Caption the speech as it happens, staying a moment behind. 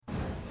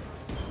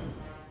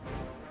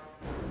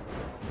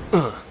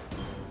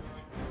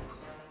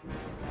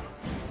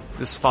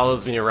This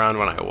follows me around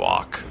when I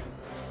walk.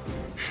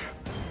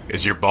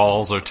 As your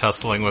balls are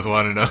tussling with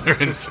one another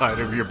inside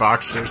of your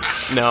boxers?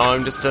 No,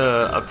 I'm just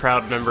a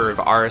proud member of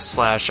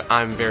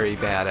r/I'm very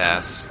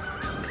badass.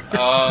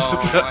 Oh,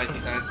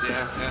 I see.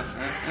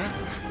 Yeah.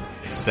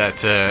 Is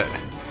that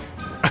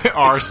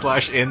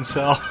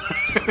r/incel?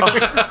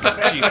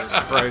 Jesus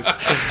Christ.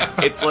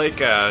 It's like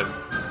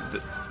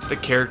the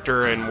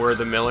character in We're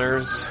the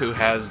Millers who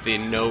has the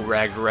no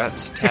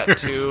regrets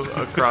tattoo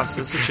across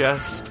his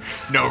chest.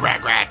 No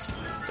regrets.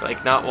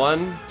 Like, not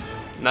one?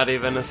 Not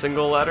even a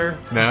single letter?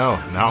 No,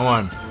 not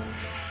one.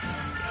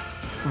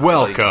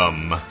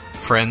 Welcome,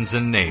 friends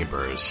and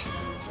neighbors,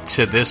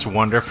 to this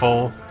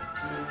wonderful,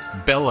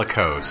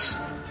 bellicose,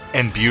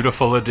 and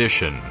beautiful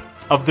edition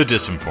of the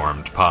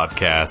Disinformed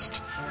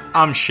Podcast.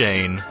 I'm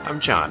Shane. I'm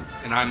John.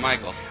 And I'm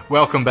Michael.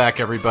 Welcome back,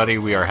 everybody.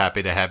 We are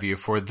happy to have you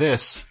for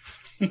this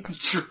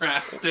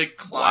drastic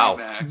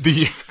climax.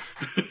 The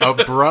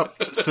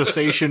abrupt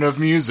cessation of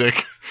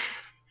music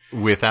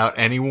without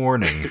any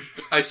warning.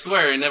 I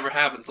swear it never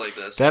happens like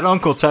this. That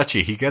Uncle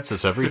Touchy, he gets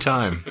us every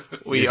time.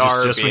 We it's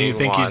are just when you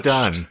think he's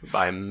done.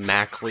 By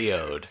Mac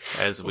Leod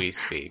as we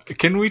speak.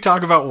 Can we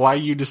talk about why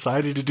you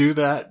decided to do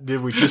that?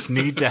 Did we just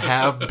need to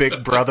have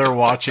Big Brother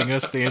watching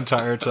us the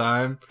entire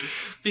time?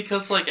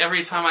 Because, like,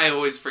 every time I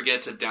always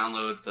forget to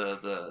download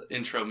the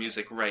intro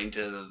music right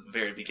into the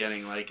very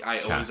beginning. Like,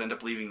 I always end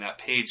up leaving that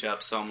page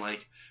up, so I'm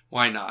like,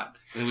 why not?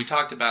 And then we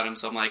talked about him,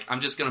 so I'm like, I'm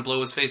just going to blow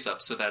his face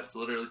up so that it's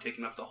literally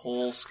taking up the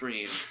whole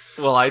screen.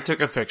 Well, I took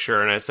a picture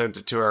and I sent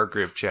it to our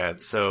group chat,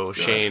 so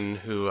Shane,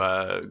 who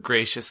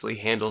graciously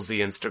handles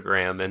the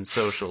Instagram and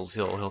socials,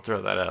 he'll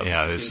throw that up.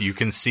 Yeah, you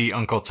can see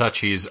Uncle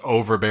Touchy's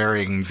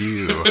overbearing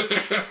view.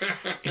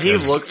 He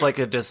looks like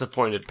a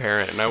disappointed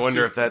parent, and I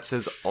wonder if that's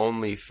his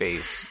only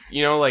face.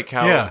 You know, like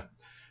how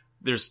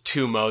there's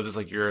two modes, it's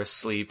like you're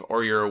asleep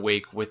or you're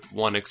awake with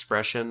one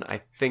expression.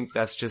 I think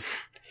that's just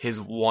his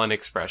one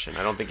expression.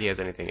 I don't think he has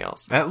anything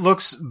else. That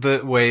looks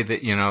the way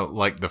that, you know,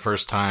 like the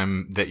first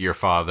time that your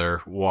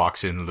father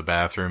walks into the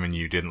bathroom and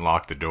you didn't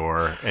lock the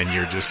door and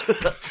you're just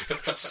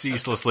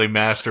ceaselessly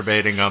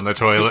masturbating on the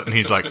toilet and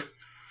he's like,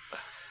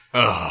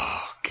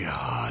 oh,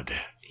 God.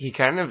 He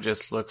kind of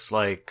just looks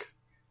like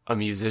a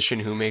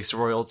musician who makes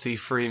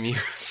royalty-free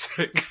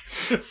music.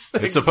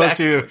 It's supposed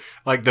to,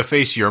 like the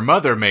face your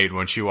mother made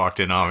when she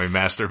walked in on me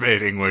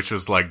masturbating, which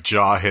was like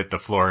jaw hit the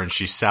floor and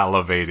she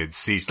salivated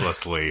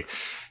ceaselessly.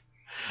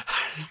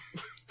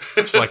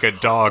 It's like a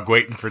dog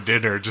waiting for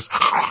dinner, just...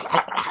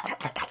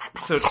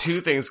 So two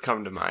things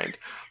come to mind.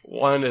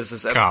 One is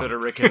this episode of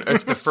Rick and...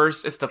 It's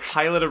the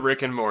pilot of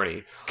Rick and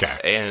Morty.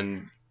 Okay.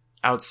 And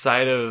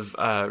outside of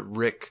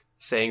Rick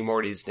saying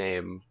Morty's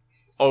name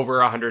over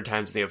 100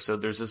 times in the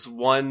episode, there's this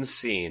one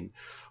scene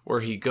where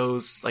he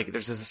goes, like,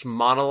 there's this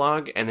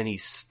monologue, and then he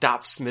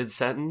stops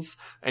mid-sentence,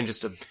 and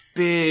just a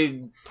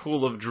big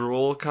pool of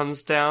drool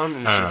comes down,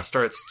 and it just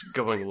starts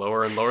going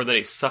lower and lower, then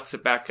he sucks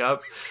it back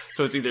up.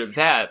 So it's either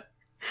that,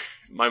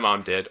 my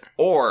mom did,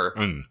 or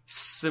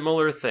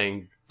similar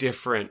thing,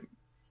 different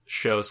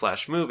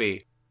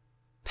show/movie,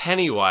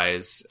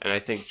 Pennywise, and I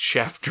think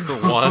Chapter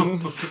 1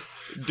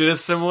 did a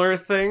similar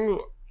thing,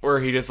 where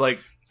he just, like,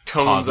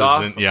 tones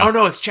off. Oh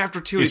no, it's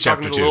Chapter 2. He's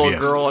talking to the little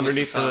girl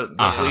underneath the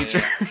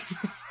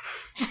bleachers.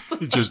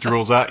 It just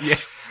drools out. Yeah.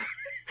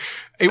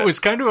 It was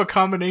kind of a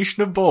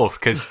combination of both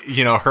because,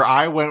 you know, her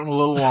eye went a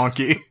little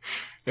wonky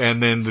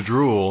and then the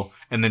drool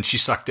and then she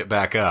sucked it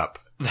back up.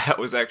 That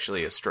was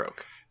actually a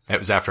stroke. It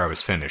was after I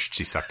was finished.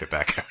 She sucked it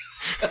back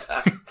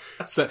up.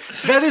 So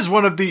that is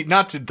one of the,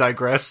 not to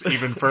digress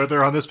even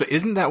further on this, but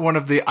isn't that one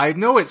of the, I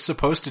know it's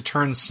supposed to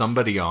turn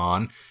somebody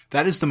on.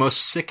 That is the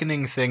most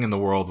sickening thing in the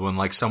world when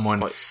like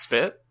someone... What,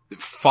 spit?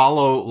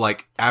 Follow,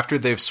 like, after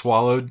they've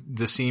swallowed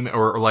the semen,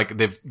 or like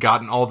they've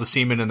gotten all the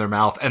semen in their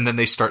mouth, and then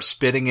they start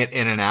spitting it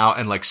in and out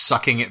and like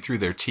sucking it through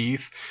their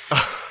teeth.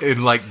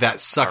 And like that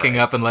sucking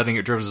up and letting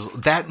it drip.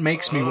 That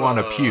makes me want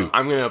to puke.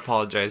 I'm going to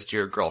apologize to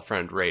your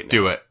girlfriend right now.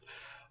 Do it.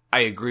 I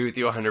agree with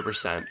you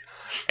 100%.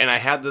 And I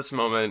had this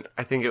moment,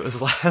 I think it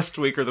was last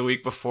week or the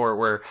week before,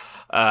 where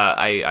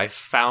I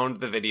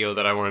found the video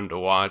that I wanted to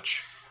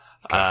watch,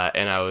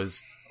 and I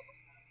was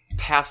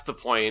past the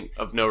point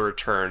of no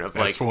return of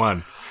That's like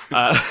one.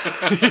 I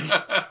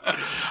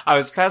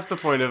was past the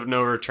point of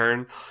no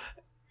return,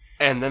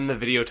 and then the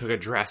video took a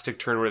drastic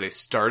turn where they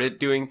started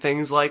doing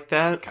things like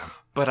that,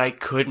 but I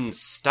couldn't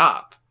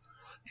stop.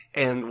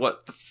 And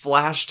what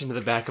flashed into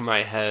the back of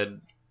my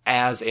head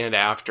as and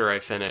after I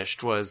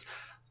finished was,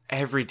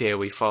 every day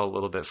we fall a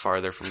little bit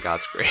farther from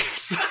God's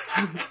grace.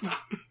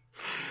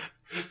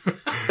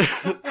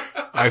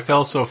 I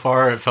fell so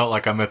far, it felt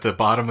like I'm at the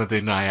bottom of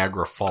the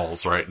Niagara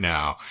Falls right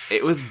now.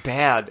 It was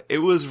bad. It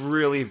was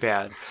really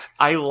bad.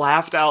 I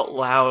laughed out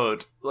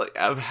loud like,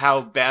 of how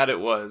bad it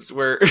was,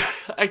 where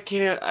I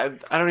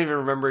don't even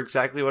remember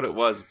exactly what it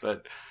was,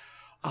 but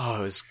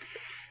it was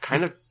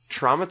kind of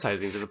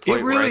traumatizing to the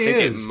point where I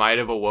think it might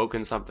have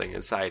awoken something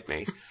inside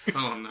me.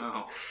 Oh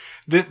no.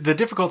 The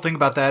difficult thing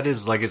about that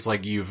is it's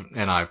like you've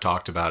and I've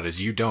talked about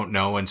is you don't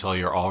know until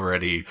you're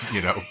already,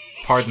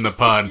 pardon the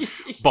pun,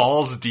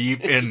 balls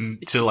deep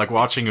into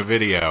watching a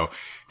video,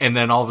 and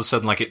then all of a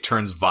sudden it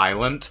turns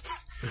violent,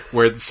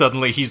 where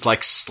suddenly he's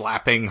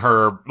slapping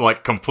her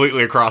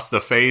completely across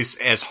the face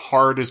as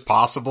hard as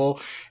possible,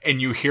 and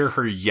you hear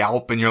her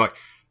yelp, and you're like,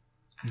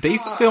 they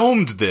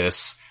filmed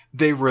this,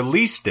 they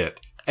released it.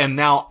 And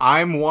now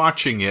I'm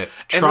watching it,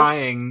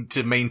 trying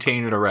to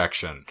maintain an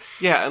erection.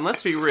 Yeah, and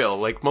let's be real.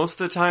 Most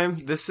of the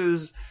time, this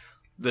is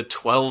the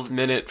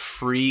 12-minute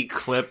free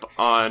clip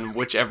on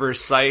whichever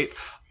site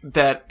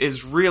that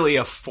is really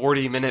a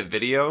 40-minute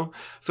video.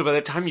 So by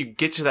the time you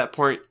get to that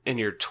point in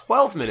your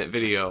 12-minute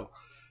video,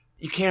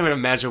 you can't even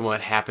imagine what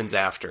happens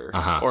after.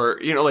 Or,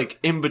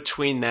 in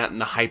between that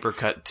and the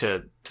hypercut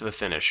to the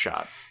finish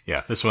shot.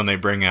 Yeah, this one they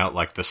bring out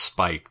the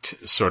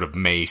spiked sort of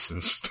mace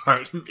and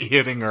start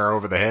hitting her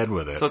over the head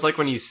with it. So it's like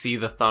when you see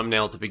the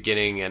thumbnail at the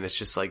beginning and it's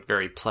just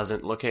very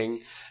pleasant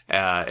looking,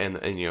 and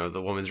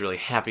the woman's really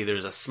happy.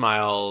 There's a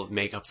smile,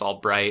 makeup's all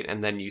bright,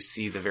 and then you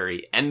see the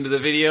very end of the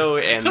video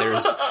and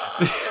there's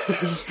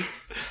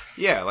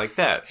yeah, like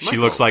that. She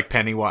looks like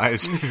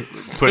Pennywise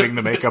putting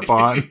the makeup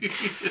on.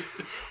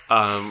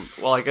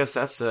 Well, I guess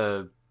that's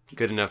a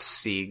good enough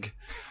sieg.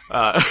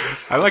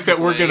 I like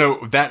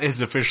that that has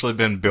officially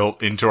been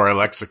built into our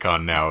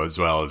lexicon now as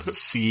well, as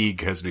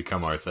sieg has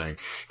become our thing.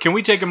 Can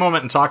we take a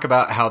moment and talk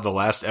about how the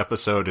last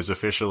episode is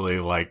officially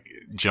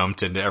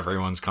jumped into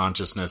everyone's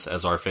consciousness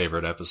as our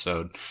favorite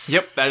episode?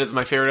 Yep, that is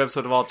my favorite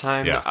episode of all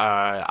time. Yeah.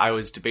 I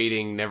was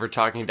debating never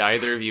talking to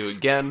either of you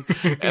again,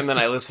 and then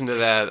I listened to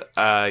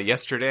that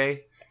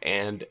yesterday,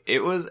 and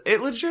it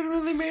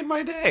legitimately made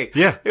my day.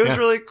 Yeah. It was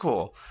really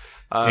cool.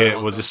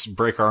 We'll just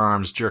break our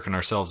arms jerking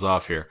ourselves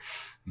off here.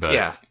 But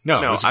yeah.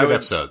 No, it was a good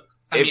episode.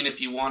 I mean,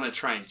 if you want to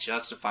try and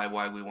justify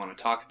why we want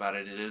to talk about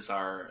it, it is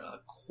our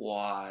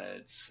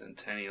quad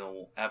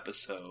centennial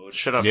episode.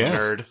 Shut up,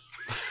 nerd.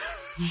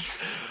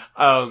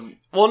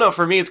 Well, no,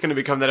 for me, it's going to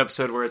become that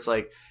episode where it's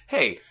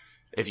hey,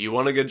 if you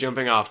want a good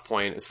jumping off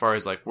point as far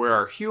as where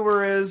our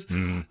humor is,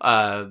 and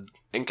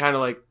kind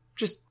of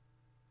just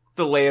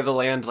the lay of the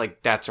land,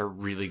 that's a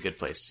really good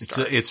place to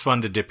start. It's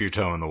fun to dip your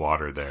toe in the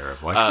water there.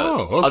 Okay.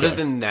 Other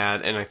than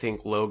that, and I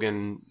think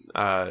Logan,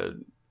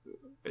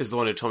 is the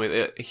one who told me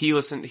that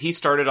he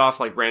started off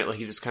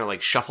he just kind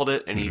of shuffled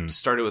it, and he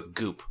started with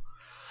Goop.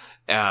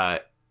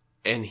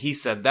 And he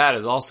said that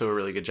is also a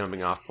really good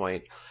jumping off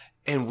point.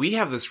 And we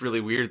have this really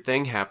weird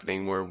thing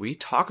happening where we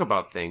talk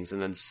about things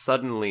and then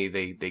suddenly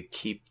they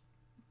keep,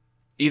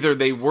 either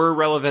they were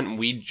relevant and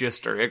we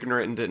just are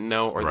ignorant and didn't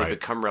know, or they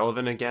become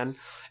relevant again.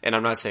 And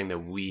I'm not saying that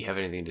we have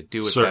anything to do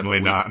with Certainly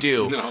that, but not. we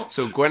do. No.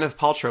 So Gwyneth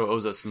Paltrow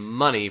owes us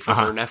money for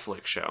her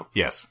Netflix show.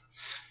 Yes.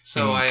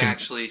 So I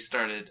actually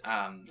started,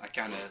 I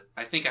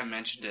think I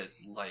mentioned it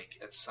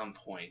at some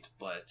point,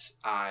 but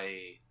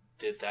I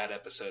did that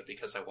episode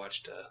because I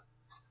watched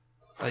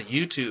a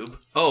YouTube.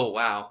 Oh,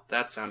 wow.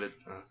 That sounded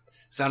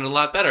a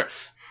lot better.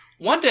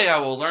 One day I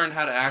will learn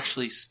how to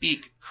actually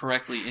speak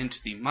correctly into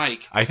the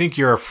mic. I think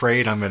you're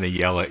afraid I'm going to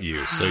yell at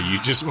you, so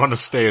you just want to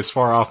stay as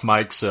far off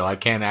mic so I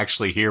can't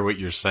actually hear what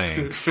you're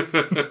saying.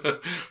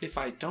 If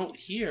I don't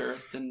hear,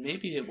 then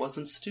maybe it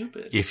wasn't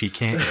stupid. If he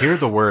can't hear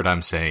the word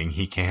I'm saying,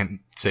 he can't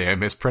say I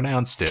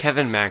mispronounced it.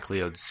 Kevin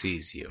MacLeod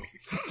sees you,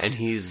 and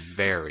he's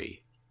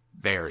very,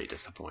 very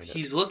disappointed.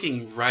 He's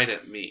looking right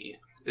at me.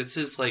 It's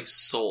his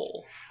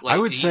soul. I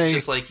would say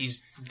he's just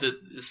he's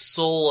the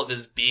soul of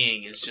his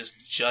being is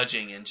just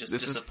judging and just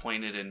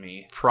disappointed in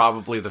me.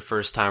 Probably the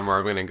first time where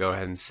I'm going to go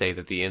ahead and say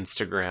that the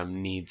Instagram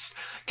needs.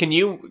 Can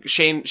you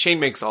Shane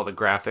makes all the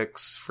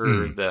graphics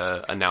for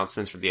the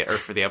announcements for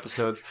the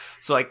episodes.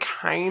 So I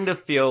kind of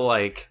feel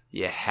like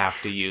you have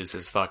to use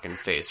his fucking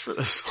face for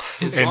this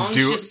one. As long as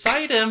you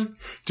cite him.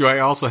 Do I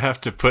also have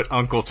to put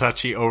Uncle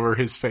Touchy over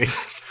his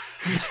face?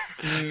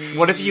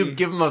 What if you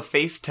give him a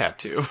face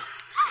tattoo?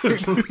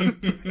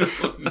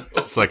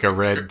 It's like a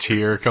red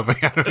tear coming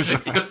out of his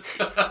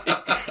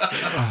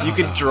eye. You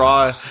could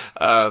draw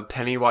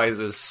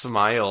Pennywise's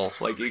smile.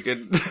 You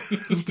could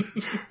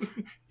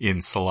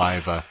in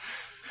saliva.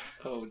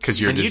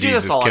 Because your and disease you do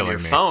this is all killing on your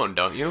me. phone,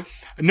 don't you?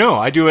 No,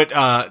 I do it.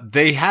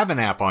 They have an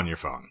app on your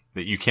phone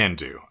that you can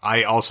do.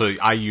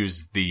 I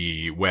use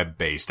the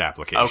web-based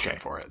application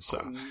for it.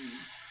 So,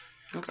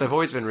 because I've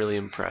always been really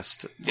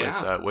impressed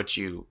with what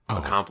you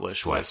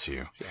accomplish. Bless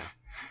you. Yeah.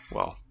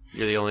 Well.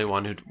 You're the only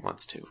one who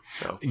wants to,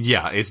 so.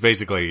 Yeah, it's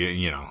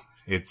basically,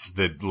 it's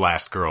the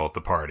last girl at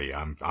the party.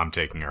 I'm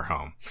taking her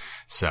home.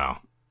 So,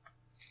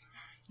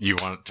 you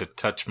want to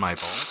touch my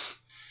balls?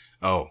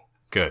 Oh,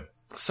 good.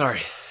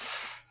 Sorry.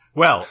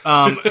 Well,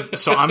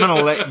 so I'm going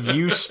to let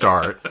you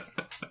start.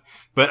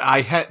 But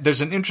there's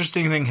an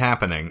interesting thing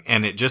happening,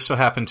 and it just so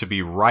happened to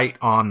be right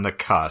on the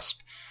cusp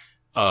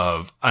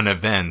of an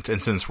event.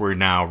 And since we're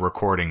now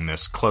recording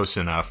this close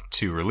enough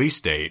to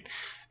release date,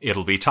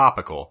 it'll be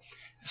topical.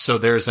 So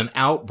there's an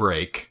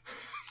outbreak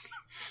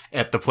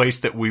at the place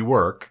that we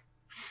work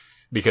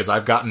because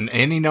I've gotten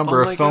any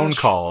number of phone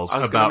calls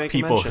about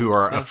people who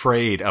are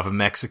afraid of a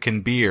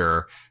Mexican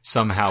beer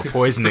somehow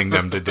poisoning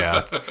them to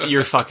death.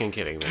 You're fucking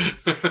kidding me.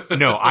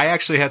 No, I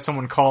actually had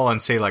someone call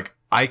and say, like,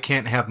 I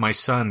can't have my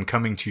son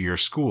coming to your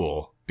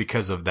school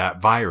because of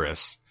that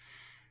virus.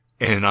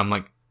 And I'm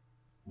like,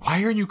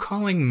 why are you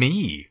calling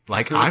me?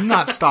 Like, I'm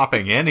not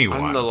stopping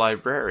anyone. I'm the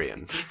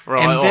librarian.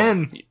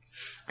 Then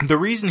the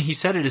reason he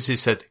said it is he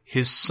said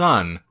his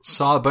son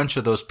saw a bunch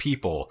of those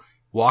people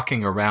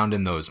walking around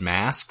in those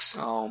masks.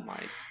 Oh my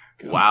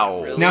God.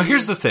 Wow. Really? Now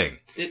here's the thing.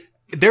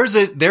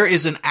 There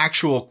is an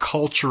actual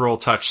cultural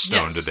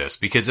touchstone to this,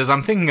 because as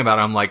I'm thinking about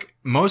it, I'm like,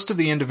 most of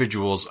the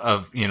individuals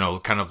of, you know,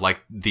 kind of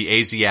like the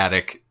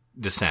Asiatic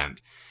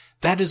descent,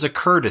 that is a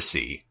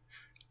courtesy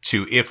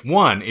to,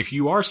 if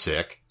you are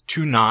sick,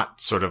 to not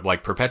sort of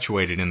like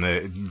perpetuate it in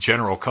the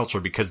general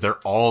culture because they're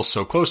all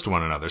so close to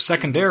one another.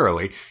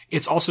 Secondarily,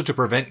 it's also to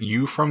prevent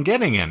you from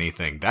getting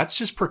anything. That's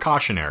just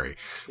precautionary.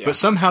 Yeah. But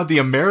somehow the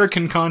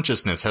American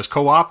consciousness has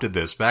co-opted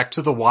this back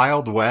to the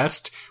Wild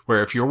West,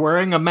 where if you're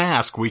wearing a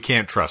mask, we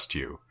can't trust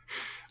you.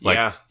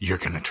 Like, you're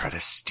going to try to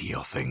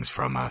steal things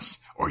from us,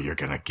 or you're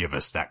going to give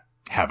us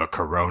have a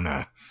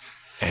corona.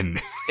 And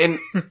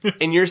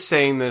you're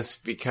saying this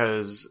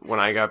because when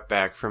I got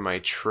back from my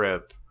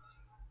trip,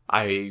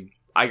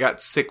 I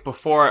got sick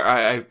before.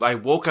 I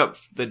woke up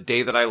the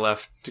day that I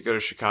left to go to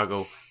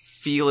Chicago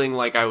feeling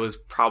like I was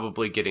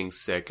probably getting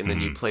sick. And then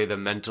you play the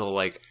mental,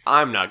 like,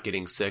 I'm not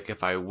getting sick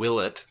if I will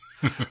it.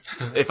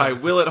 If I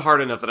will it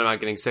hard enough that I'm not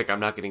getting sick, I'm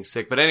not getting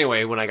sick. But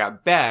anyway, when I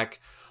got back,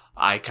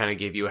 I kind of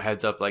gave you a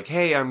heads up, like,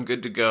 hey, I'm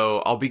good to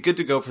go. I'll be good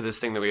to go for this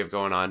thing that we have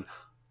going on.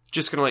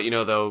 Just going to let you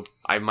know, though,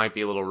 I might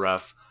be a little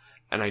rough.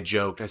 And I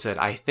joked. I said,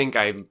 I think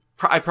I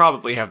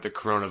probably have the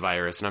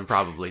coronavirus and I'm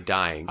probably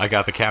dying. I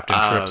got the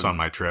Captain Trips on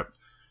my trip.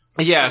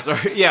 Yeah,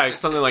 sorry. Yeah,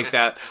 something like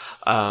that.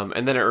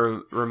 And then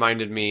it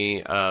reminded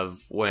me of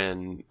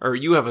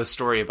you have a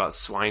story about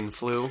swine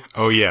flu.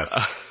 Oh,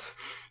 yes.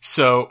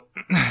 So,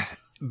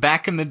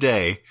 back in the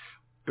day,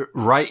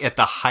 right at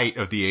the height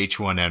of the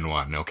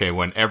H1N1, okay,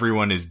 when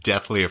everyone is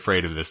deathly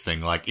afraid of this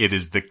thing, like it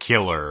is the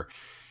killer,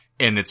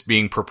 and it's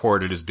being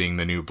purported as being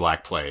the new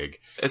Black Plague.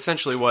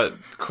 Essentially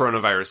what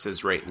coronavirus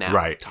is right now,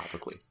 right.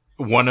 Topically.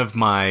 One of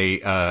my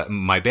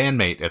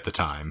bandmate at the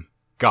time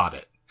got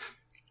it.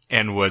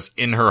 And was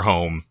in her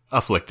home,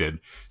 afflicted.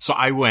 So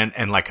I went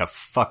and like a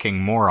fucking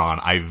moron,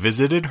 I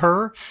visited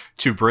her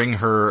to bring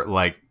her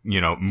like,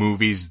 you know,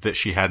 movies that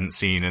she hadn't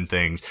seen and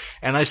things.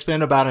 And I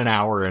spent about an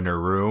hour in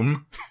her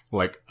room,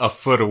 like a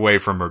foot away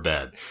from her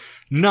bed,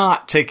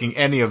 not taking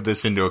any of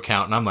this into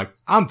account. And I'm like,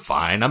 I'm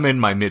fine. I'm in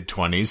my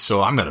mid-20s,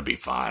 so I'm going to be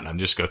fine.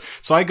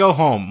 So I go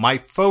home. My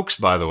folks,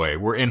 by the way,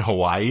 were in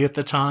Hawaii at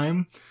the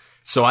time.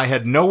 So I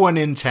had no one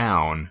in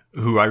town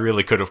who I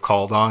really could have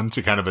called on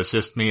to kind of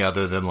assist me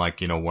other than like,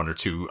 you know, one or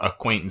two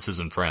acquaintances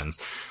and friends.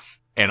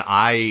 And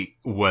I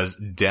was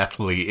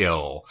deathly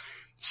ill.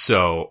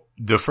 So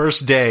the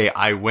first day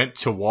I went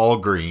to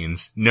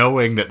Walgreens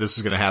knowing that this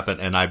was going to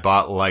happen, and I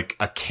bought like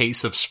a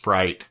case of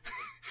Sprite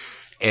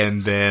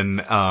and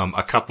then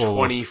a couple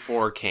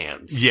 24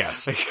 cans.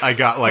 Yes. I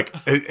got like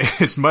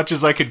as much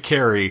as I could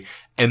carry,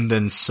 and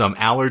then some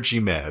allergy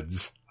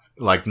meds,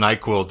 like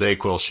NyQuil,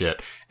 DayQuil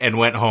shit, and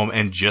went home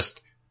and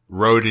just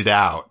wrote it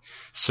out.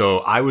 So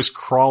I was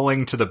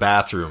crawling to the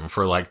bathroom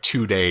for like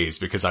 2 days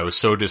because I was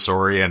so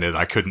disoriented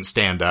I couldn't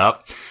stand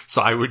up.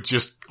 So I would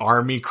just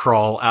army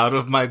crawl out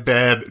of my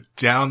bed,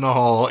 down the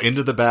hall,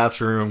 into the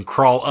bathroom,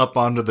 crawl up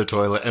onto the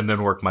toilet, and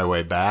then work my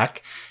way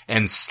back,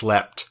 and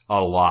slept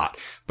a lot.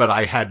 But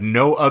I had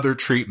no other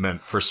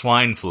treatment for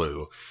swine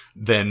flu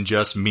than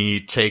just me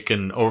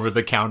taking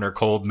over-the-counter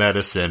cold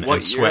medicine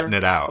and sweating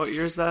it out. What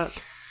year is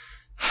that?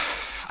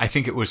 I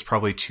think it was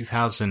probably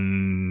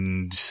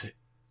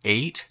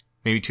 2008,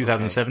 maybe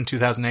 2007,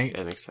 2008.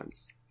 That makes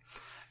sense.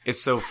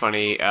 It's so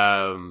funny.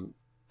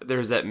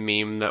 There's that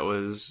meme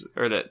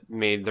that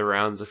made the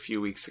rounds a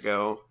few weeks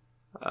ago.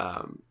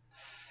 And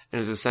it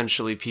was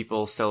essentially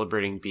people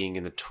celebrating being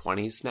in the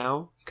 20s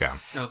now. Okay.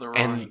 No, the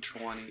roaring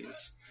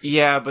 20s.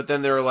 Yeah, but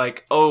then they were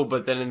like, oh,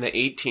 but then in the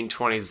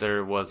 1820s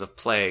there was a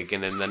plague,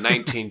 and in the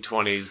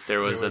 1920s there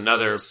was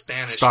another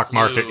Spanish stock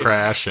market flu.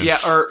 crash. And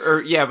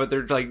yeah, but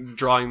they're like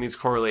drawing these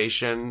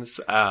correlations,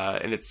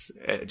 and it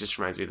just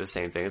reminds me of the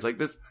same thing. It's like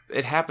this,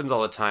 it happens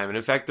all the time, and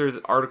in fact, there's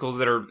articles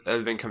that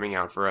have been coming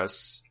out for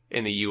us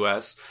in the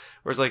U.S.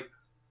 where it's like,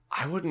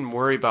 I wouldn't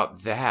worry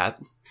about that.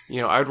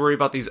 You know, I would worry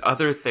about these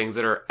other things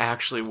that are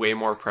actually way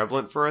more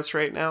prevalent for us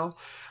right now.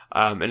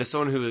 And as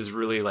someone who is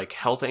really like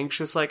health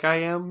anxious like I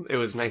am, it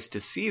was nice to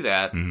see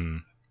that. Mm-hmm.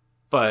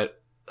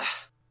 But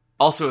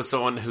also as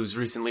someone who's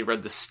recently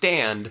read The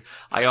Stand,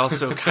 I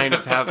also kind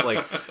of have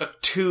like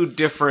two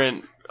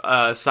different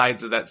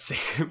sides of that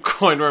same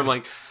coin where I'm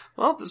like,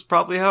 well, this is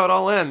probably how it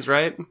all ends,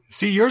 right?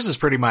 See, yours is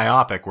pretty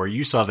myopic where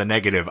you saw the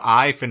negative.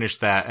 I finished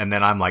that and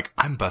then I'm like,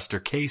 I'm Buster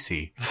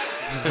Casey.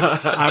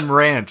 I'm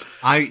Rant.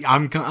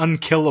 I'm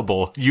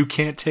unkillable. You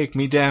can't take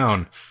me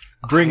down.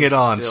 Bring it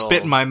on.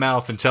 Spit in my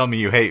mouth and tell me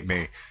you hate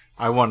me.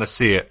 I want to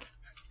see it.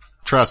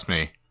 Trust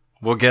me.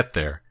 We'll get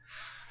there.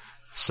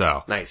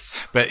 So Nice.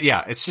 But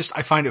yeah, it's just,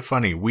 I find it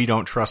funny. We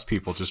don't trust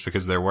people just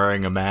because they're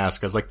wearing a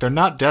mask. I was like, they're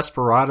not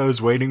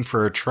desperados waiting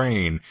for a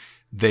train.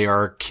 They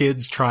are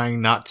kids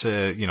trying not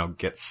to,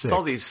 get sick. It's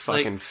all these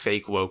fucking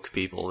fake woke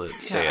people that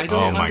say I it.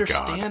 don't Oh my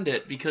understand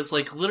it because,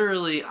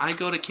 literally, I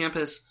go to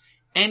campus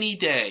any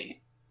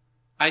day.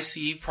 I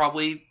see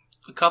probably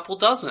a couple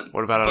dozen.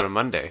 What about on a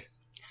Monday?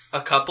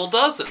 A couple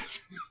dozen.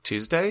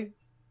 Tuesday?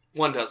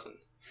 1 dozen.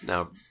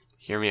 Now,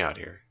 hear me out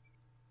here.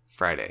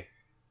 Friday.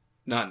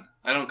 None.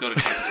 I don't go to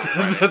campus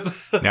on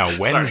Friday. Now,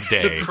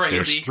 Wednesday, Crazy.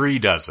 there's 3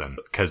 dozen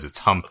because it's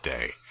hump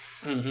day.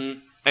 Mm-hmm.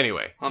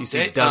 Anyway, Hump you see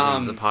day?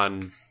 dozens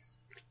upon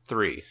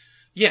 3.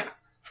 Yeah.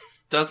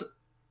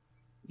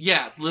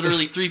 Yeah,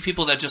 literally 3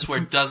 people that just wear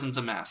dozens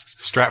of masks.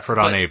 Stratford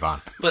on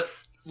Avon. But,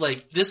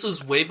 this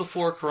was way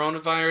before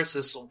coronavirus.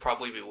 This will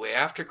probably be way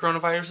after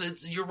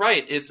coronavirus. You're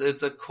right. It's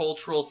a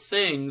cultural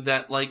thing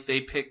that,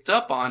 they picked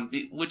up on,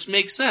 which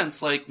makes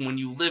sense. When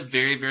you live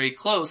very, very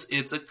close,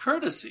 it's a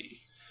courtesy.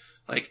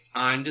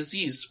 I'm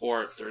diseased,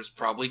 or there's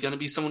probably going to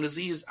be someone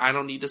diseased. I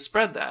don't need to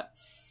spread that.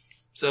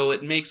 So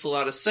it makes a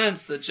lot of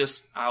sense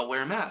that I'll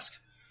wear a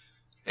mask.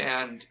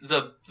 And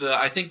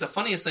I think the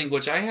funniest thing,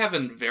 which I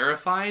haven't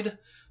verified,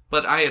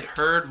 but I had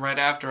heard right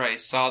after I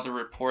saw the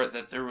report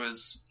that there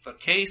was a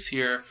case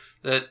here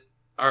that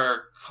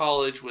our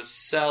college was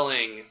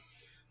selling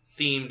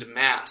themed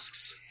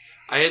masks.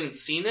 I hadn't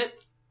seen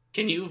it.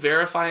 Can you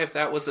verify if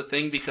that was a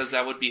thing? Because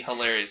that would be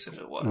hilarious if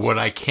it was. What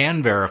I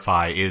can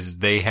verify is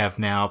they have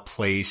now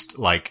placed,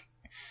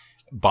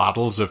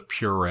 bottles of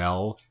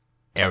Purell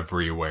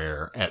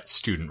everywhere at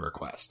student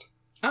request.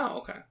 Oh,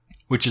 okay.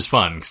 Which is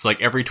fun, because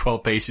every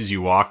 12 paces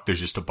you walk, there's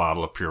just a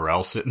bottle of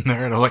Purell sitting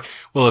there, and I'm like,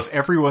 well, if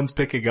everyone's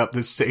picking up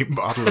this same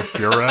bottle of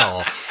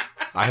Purell,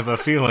 I have a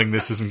feeling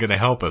this isn't going to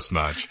help us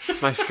much.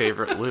 It's my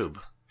favorite lube.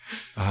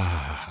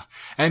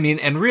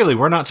 And really,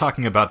 we're not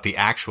talking about the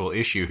actual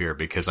issue here,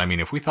 because,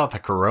 if we thought the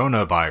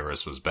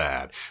coronavirus was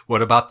bad,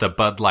 what about the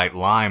Bud Light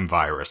Lime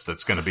virus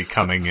that's going to be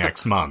coming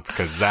next month?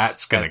 Because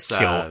that's going to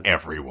kill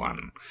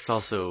everyone. It's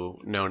also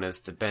known as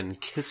the Ben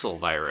Kissel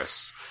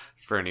virus,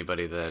 for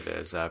anybody that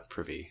is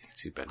privy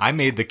to Ben Kissel. I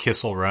made the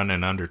Kissel run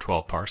in under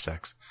 12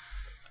 parsecs.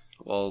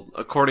 Well,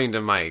 according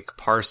to Mike,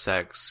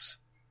 parsecs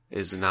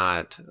is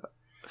not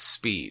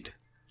speed,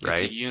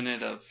 right? It's a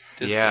unit of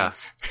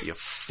distance. Yeah, you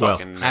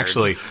fucking nerd.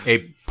 Actually, a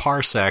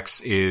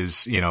parsecs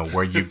is,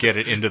 where you get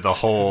it into the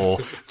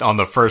hole on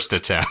the first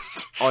attempt.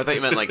 Oh, I thought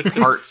you meant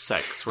part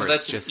sex, where Well,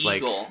 it's that's just an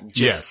eagle.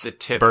 Yes, the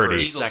tip birdie. for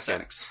a Eagle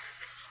second. sex.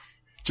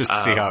 Just to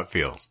see how it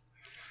feels.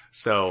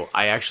 So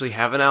I actually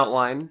have an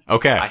outline.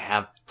 Okay. I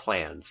have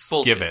plans.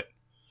 Bullshit. Give it.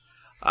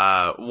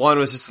 One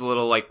was just a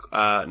little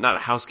not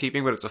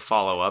housekeeping, but it's a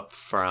follow-up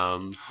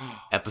from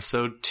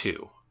episode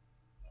 2.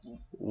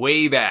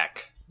 Way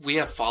back. We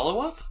have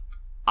follow-up?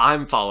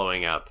 I'm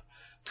following up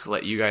to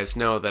let you guys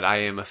know that I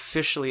am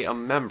officially a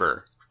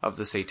member of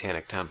the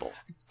Satanic Temple.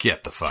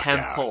 Get the fuck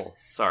out.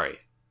 Sorry.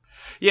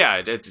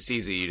 Yeah, it's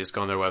easy. You just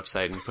go on their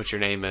website and put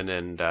your name in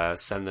and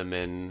send them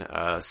in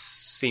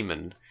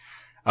semen.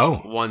 Oh.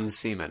 1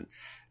 semen.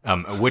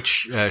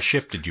 Which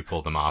ship did you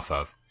pull them off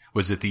of?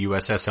 Was it the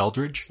USS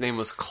Eldridge? His name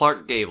was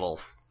Clark Gable.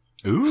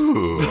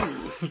 Ooh.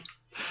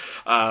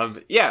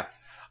 Yeah.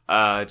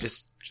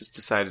 Just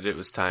decided it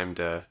was time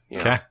to,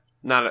 Okay.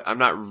 I'm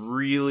not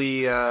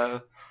really,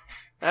 no,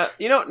 I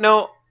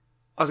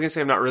was gonna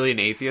say I'm not really an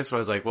atheist, but I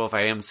was like, well, if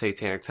I am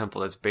Satanic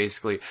Temple, that's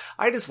basically,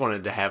 I just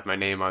wanted to have my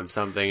name on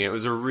something. It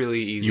was a really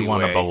easy way. You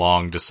want to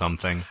belong to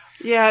something.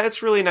 Yeah,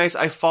 it's really nice.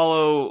 I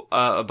follow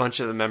a bunch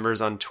of the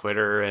members on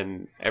Twitter,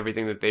 and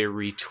everything that they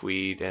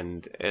retweet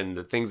and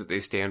the things that they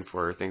stand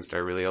for are things that I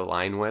really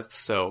align with.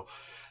 So,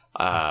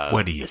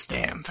 what do you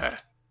stand for?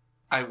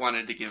 I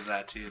wanted to give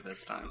that to you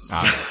this time.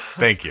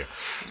 Thank you.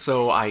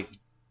 So I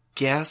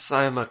guess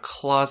I'm a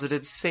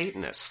closeted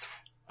Satanist.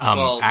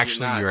 Well,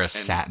 actually, you're not, you're a and-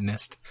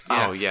 Satanist.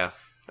 Yeah. Oh, yeah.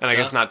 And I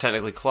guess not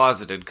technically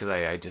closeted because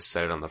I just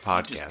said it on the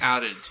podcast. Just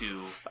outed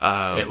to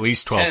At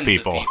least 12 tens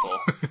people.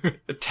 of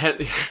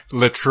people.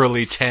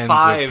 Literally tens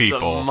of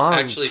people. Among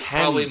Actually,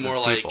 probably tens more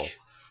of people. like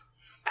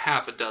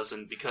half a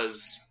dozen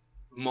because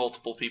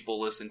multiple people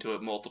listen to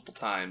it multiple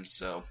times.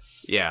 So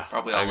Yeah.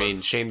 Probably I all mean,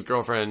 of- Shane's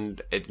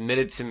girlfriend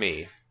admitted to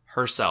me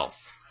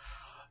herself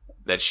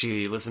that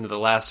she listened to the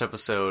last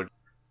episode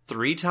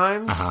 3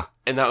 times, Uh-huh.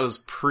 and that was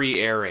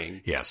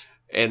pre-airing. Yes.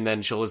 And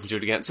then she'll listen to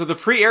it again. So the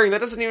pre-airing,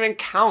 that doesn't even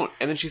count.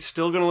 And then she's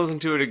still going to listen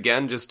to it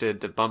again just to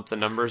bump the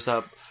numbers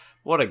up.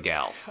 What a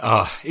gal.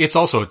 It's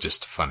also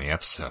just a funny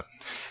episode.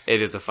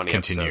 It is a funny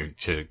Continue episode.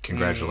 to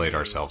congratulate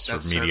ourselves for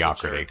That's circle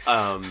mediocrity.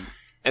 jerk.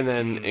 And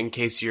then in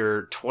case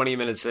you're 20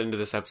 minutes into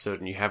this episode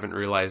and you haven't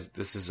realized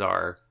this is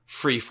our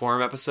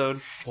free-form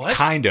episode. What?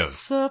 Kind of.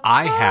 Surprise!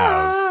 I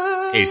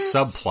have a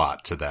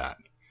subplot to that.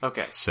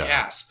 Okay. So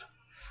Gasp.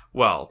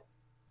 Well,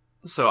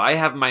 so I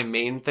have my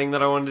main thing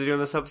that I wanted to do in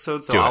this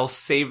episode, so Do it. I'll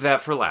save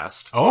that for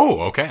last.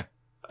 Oh, okay.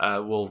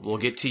 We'll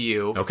get to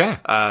you. Okay.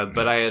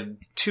 But I had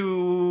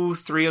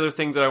 2-3 other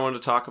things that I wanted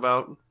to talk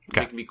about.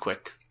 Okay. They can be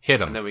quick. Hit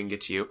 'em. And then we can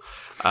get to you.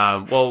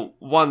 Well,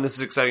 one, this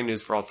is exciting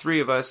news for all three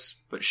of us,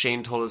 but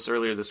Shane told us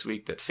earlier this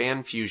week that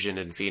Fan Fusion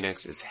in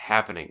Phoenix is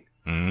happening.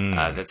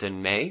 That's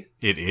in May.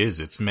 It is.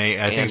 It's May.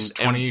 I think it's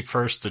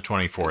 21st to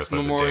 24th. It's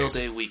Memorial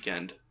Day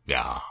weekend.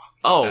 Yeah.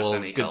 Oh,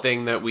 well, good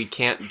thing that we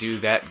can't do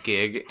that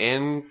gig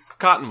in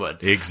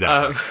Cottonwood.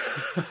 Exactly.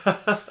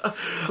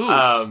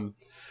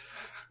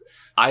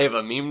 I have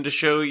a meme to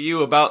show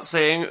you about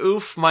saying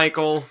 "oof,"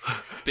 Michael.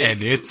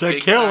 And it's a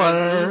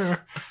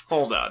killer.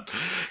 Hold on.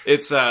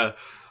 It's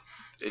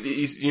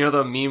you know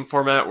the meme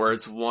format where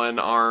it's one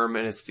arm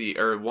and it's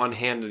one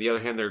hand and the other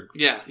hand.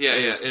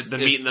 It's the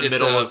meat in the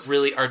middle. It's a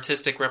really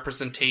artistic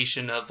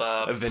representation of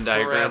a Venn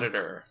diagram.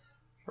 predator,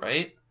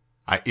 right?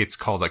 It's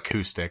called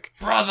acoustic.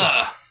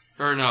 Brother.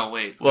 Or no,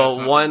 wait.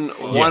 Well, one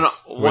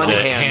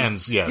hand.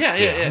 Hands, yes.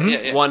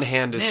 Yeah. One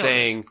hand is Nailed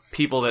saying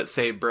people that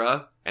say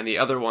bruh, and the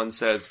other one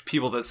says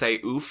people that say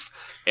oof,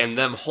 and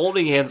them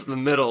holding hands in the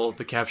middle,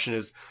 the caption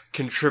is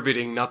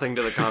contributing nothing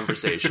to the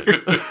conversation.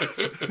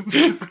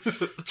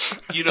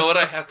 You know what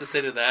I have to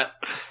say to that?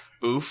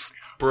 Oof.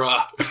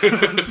 Bruh.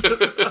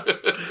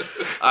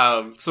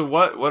 So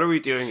what are we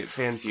doing at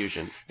Fan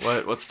Fusion?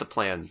 What's the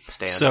plan,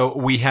 Stan? So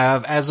we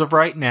have, as of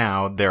right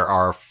now, there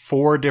are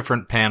 4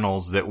 different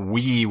panels that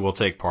we will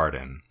take part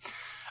in.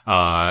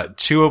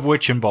 2 of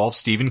which involve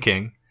Stephen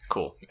King.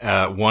 Cool.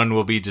 One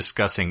will be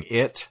discussing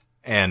It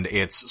and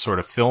its sort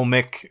of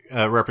filmic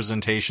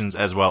representations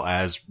as well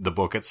as the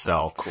book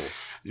itself. Cool.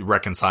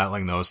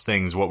 Reconciling those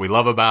things, what we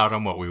love about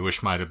them, what we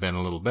wish might have been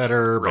a little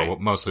better, right.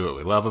 but mostly what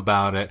we love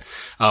about it.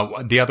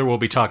 The other will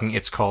be talking,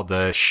 it's called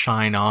the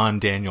Shine On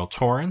Daniel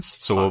Torrance.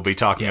 So we'll be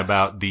talking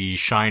about the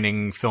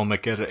Shining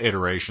filmic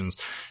iterations,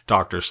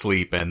 Dr.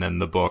 Sleep, and then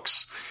the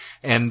books.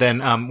 And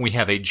then we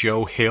have a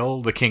Joe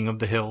Hill, the King of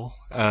the Hill.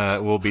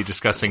 We'll be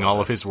discussing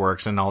all of his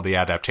works and all the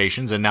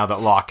adaptations. And now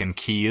that Lock and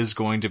Key is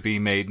going to be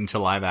made into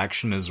live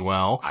action as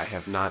well. I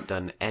have not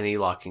done any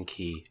Lock and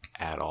Key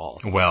at all.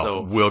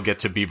 Well, we'll get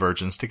to be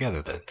virgins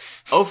together then.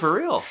 Oh, for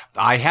real?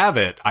 I have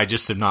it. I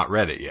just have not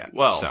read it yet.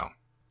 Well, so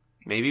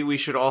maybe we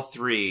should all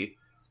 3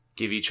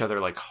 give each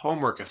other like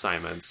homework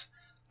assignments,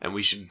 and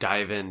we should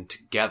dive in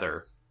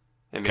together.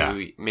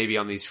 And maybe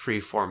on these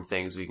free-form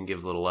things, we can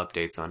give little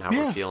updates on how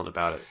we're feeling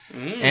about it.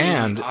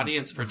 And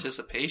audience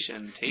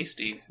participation,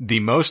 tasty. The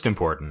most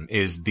important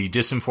is the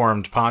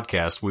Disinformed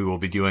podcast. We will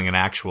be doing an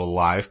actual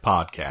live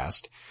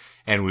podcast,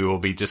 and we will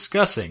be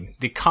discussing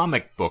the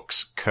comic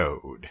books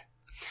code.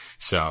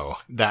 So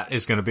that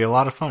is going to be a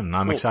lot of fun, and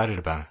I'm excited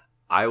about it.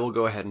 I will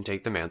go ahead and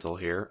take the mantle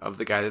here of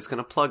the guy that's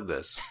going to plug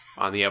this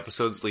on the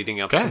episodes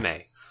leading up to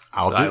May.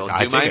 I'll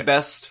do my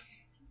best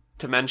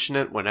to mention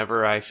it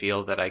whenever I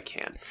feel that I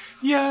can.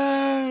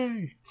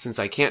 Yay! Since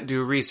I can't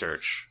do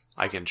research,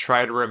 I can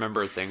try to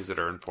remember things that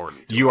are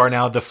important. You are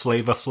now the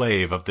Flava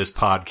Flav of this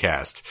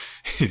podcast.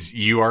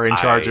 You are in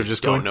charge of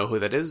just going... I don't know who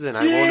that is, and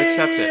I won't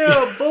accept it.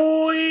 Yeah,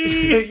 boy!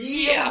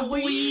 Yeah,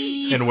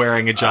 boy! And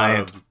wearing a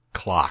giant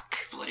clock.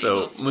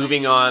 So,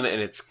 moving on,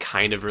 and it's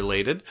kind of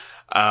related.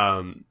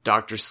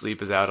 Dr.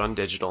 Sleep is out on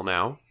digital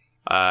now.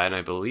 And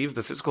I believe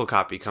the physical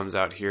copy comes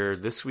out here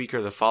this week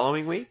or the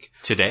following week.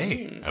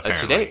 Today,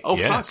 apparently. Today? Oh,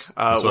 yes.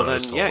 fuck. Well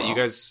then, you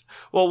guys...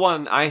 Well,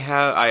 one,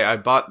 I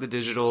bought the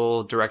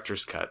digital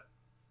director's cut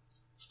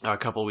a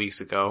couple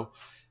weeks ago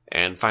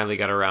and finally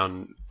got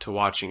around to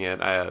watching it.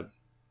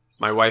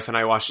 My wife and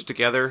I watched it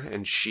together,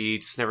 and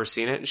she's never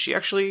seen it, and she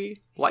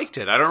actually liked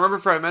it. I don't remember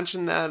if I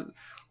mentioned that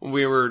when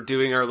we were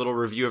doing our little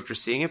review after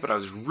seeing it, but I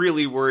was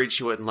really worried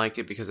she wouldn't like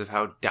it because of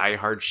how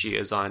diehard she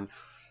is on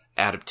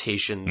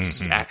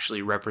adaptations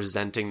actually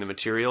representing the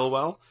material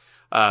well.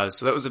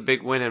 So that was a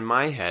big win in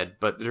my head,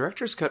 but the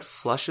director's cut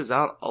flushes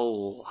out a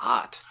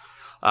lot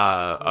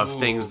of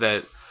things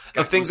that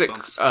I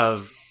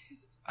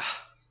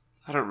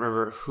don't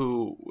remember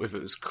if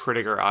it was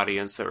critic or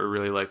audience that were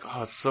really like,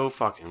 oh, it's so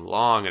fucking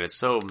long and it's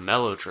so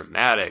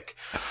melodramatic.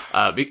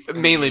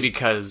 Mainly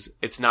because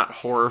it's not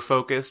horror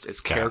focused,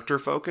 it's character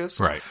focused.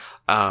 Right.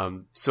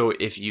 So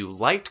if you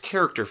liked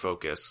character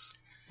focus,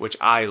 which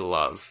I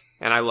love,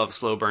 and I love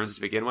slow burns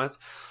to begin with,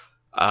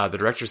 the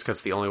director's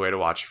cut's the only way to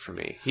watch it for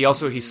me.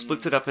 He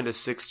splits it up into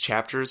 6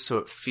 chapters, so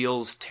it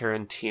feels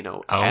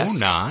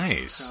Tarantino-esque. Oh,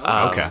 nice.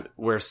 Okay.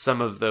 Where some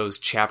of those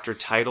chapter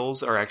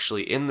titles are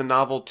actually in the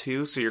novel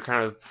too, so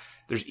you're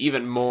there's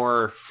even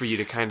more for you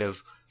to kind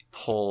of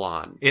pull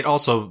on. It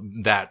also,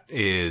 that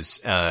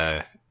is,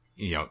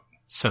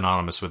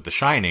 synonymous with The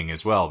Shining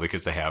as well,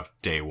 because they have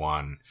day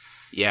 1.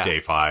 Yeah. Day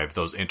 5,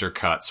 those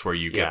intercuts where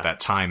you get that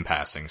time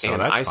passing. So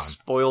that's fun. I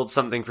spoiled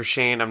something for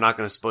Shane. I'm not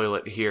going to spoil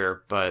it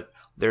here, but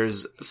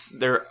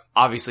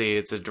obviously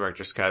it's a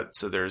director's cut,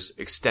 so there's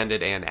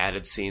extended and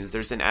added scenes.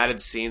 There's an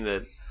added scene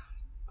that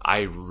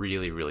I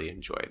really, really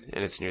enjoyed,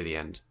 and it's near the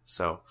end.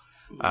 So,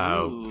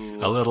 a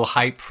little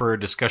hype for a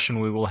discussion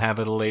we will have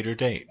at a later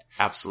date.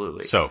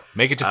 Absolutely. So,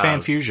 make it to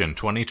Fan Fusion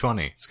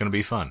 2020. It's going to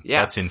be fun. Yeah.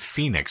 That's in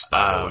Phoenix,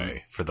 by the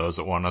way, for those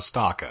that want to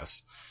stalk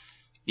us.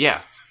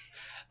 Yeah.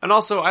 And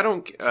also, I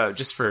don't,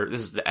 this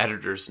is the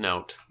editor's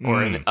note,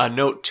 or a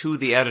note to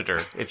the editor,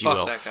 if you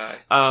will. Fuck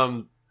that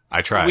guy.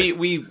 I tried.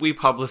 We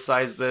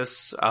publicize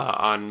this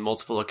on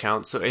multiple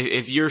accounts. So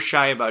if you're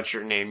shy about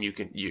your name,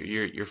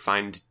 you're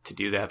fine to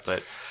do that.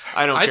 But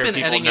I don't care. I've been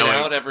people editing it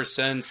out ever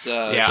since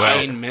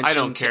Shane mentioned I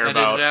don't care to edit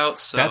about it out.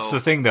 So. That's the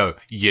thing, though.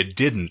 You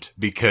didn't,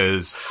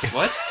 because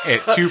what?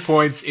 At 2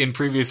 points in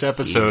previous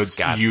episodes,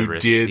 you did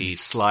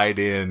receipts. slide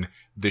in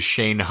the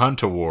Shane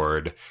Hunt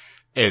Award.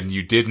 And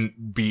you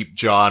didn't beep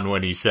John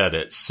when he said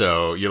it.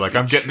 So you're like,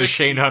 I'm getting the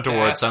Shane Hunt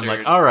Award. So I'm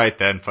like, all right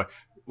then.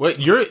 What?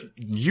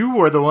 You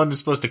were the one who's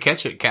supposed to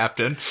catch it,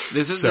 Captain.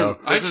 This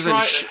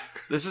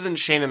isn't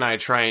Shane and I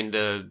trying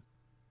to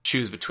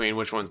choose between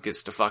which one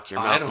gets to fuck your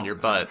mouth and your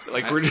butt.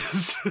 Like we're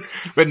just.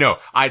 But no,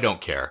 I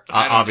don't care.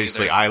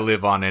 Obviously, either. I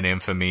live on an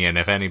infamy, and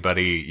if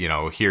anybody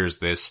hears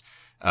this.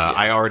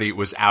 I already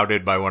was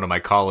outed by one of my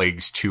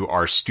colleagues to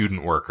our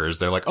student workers.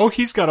 They're like, oh,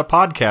 he's got a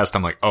podcast.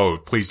 I'm like, oh,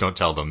 please don't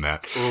tell them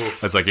that.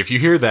 Oof. I was like, if you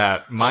hear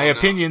that, my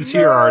opinions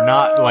here are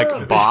not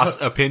like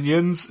boss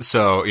opinions.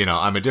 So,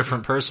 I'm a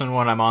different person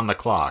when I'm on the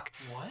clock.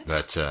 What?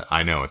 But,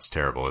 I know it's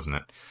terrible, isn't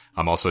it?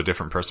 I'm also a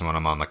different person when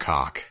I'm on the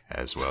cock,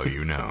 as well,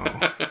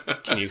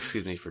 Can you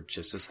excuse me for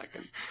just a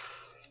second?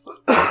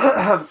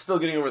 I'm still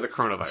getting over the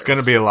coronavirus. It's going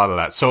to be a lot of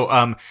that.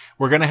 So,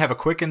 we're going to have a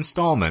quick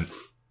installment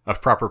of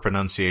proper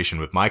pronunciation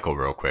with Michael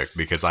real quick,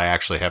 because I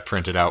actually have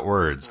printed out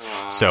words.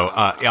 So,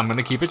 I'm going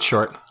to keep it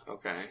short.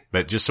 Okay.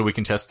 But just so we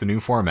can test the new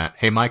format.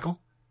 Hey,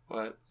 Michael.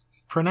 What?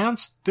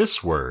 Pronounce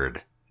this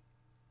word.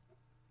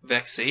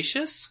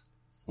 Vexatious?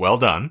 Well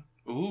done.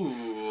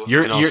 Ooh.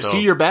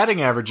 Your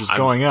batting average is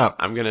going up.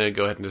 I'm going to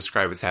go ahead and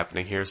describe what's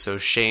happening here. So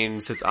Shane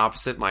sits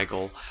opposite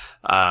Michael,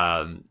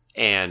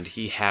 and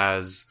he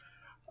has,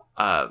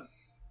 like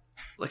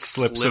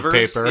slips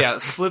slivers. of paper. Yeah,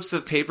 slips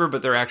of paper,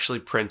 but they're actually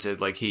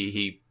printed. Like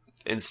he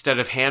instead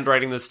of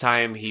handwriting this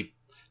time, he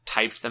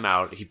typed them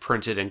out. He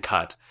printed and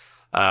cut,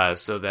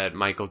 so that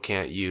Michael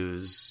can't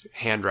use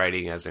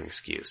handwriting as an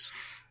excuse.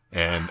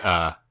 And,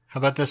 how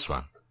about this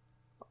one?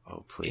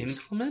 Oh,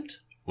 please. Inclement?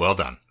 Well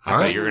done. I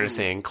thought you were going to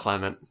say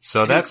inclement.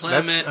 So that's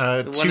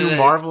two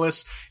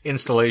marvelous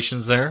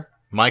installations there.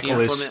 Michael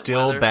is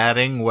still weather.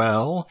 batting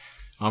well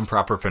on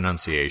proper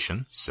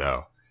pronunciation,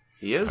 so.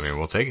 He is? I mean,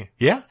 we'll take it.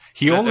 Yeah.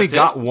 He only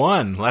got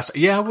one last.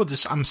 Yeah,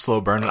 I'm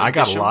slow burning. I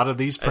got a lot of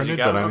these printed,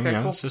 but I mean,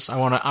 cool. It's just, I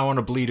want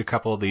to bleed a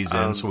couple of these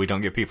in so we don't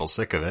get people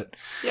sick of it.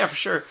 Yeah, for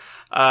sure.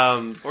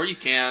 Or you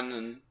can,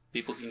 and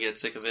people can get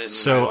sick of it.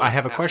 So I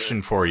have a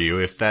question for you.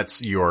 If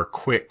that's your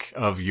quick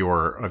of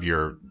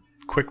your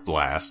quick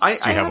blasts,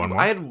 do you have one more?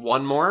 I had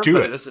one more,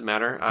 but it doesn't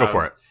matter. Go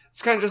for it.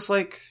 It's kind of just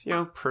like,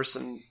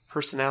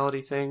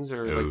 personality things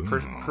or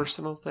like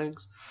personal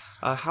things.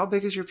 How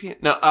big is your penis?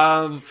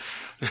 No,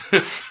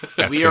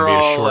 that's we gonna are be a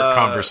all short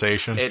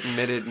conversation.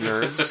 Admitted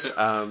nerds.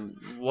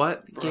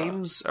 What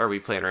games are we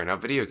playing right now?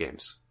 Video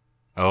games.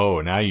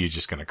 Oh, now you're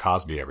just gonna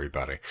Cosby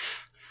everybody.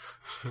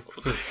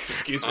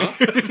 Excuse me.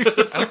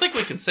 I don't think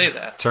we can say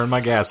that. Turn my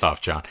gas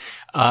off, John.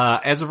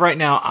 As of right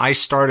now, I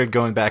started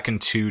going back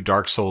into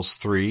Dark Souls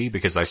 3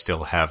 because I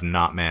still have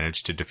not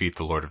managed to defeat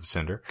the Lord of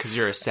Cinder. Because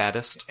you're a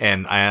sadist.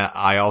 And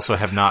I also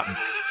have not...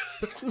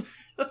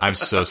 I'm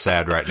so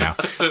sad right now.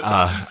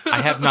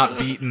 I have not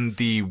beaten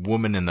the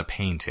woman in the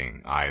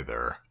painting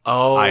either.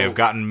 Oh. I have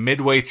gotten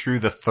midway through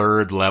the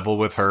third level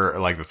with her,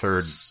 like the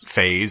third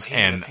phase,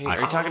 and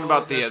are you talking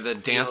about the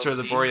dancer of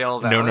the Boreal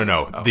Valley?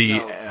 No. Oh,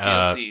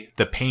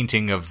 The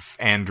painting of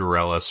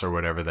Andrellis or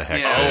whatever the heck.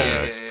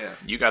 Yeah.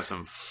 You got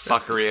some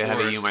fuckery ahead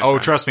of you, my Oh,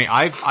 friend. trust me,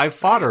 I've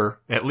fought her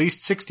at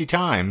least 60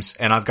 times,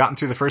 and I've gotten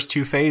through the first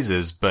two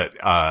phases, but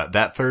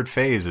that third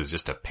phase is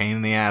just a pain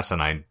in the ass,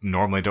 and I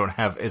normally don't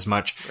have as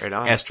much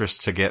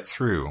estrus to get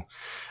through.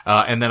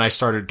 And then I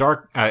started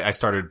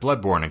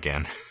Bloodborne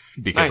again.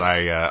 Because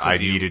nice. I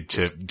needed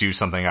to do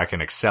something I can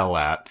excel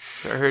at.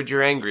 So I heard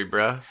you're angry,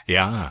 bruh.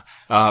 Yeah.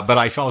 But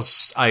I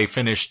finished, my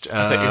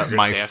first,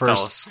 I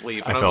fell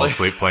asleep. I fell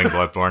asleep playing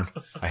Bloodborne.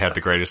 I had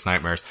the greatest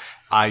nightmares.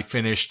 I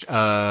finished,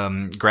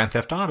 Grand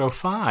Theft Auto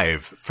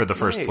 5 for the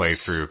first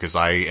playthrough because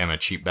I am a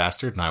cheap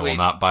bastard and I will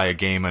not buy a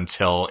game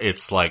until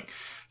it's like,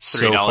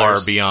 so far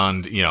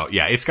beyond,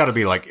 it's got to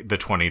be like the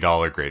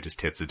 $20 greatest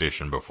hits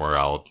edition before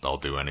I'll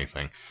do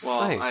anything.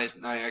 Well, nice.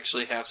 I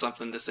actually have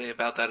something to say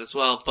about that as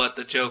well, but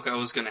the joke I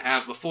was going to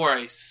have before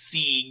I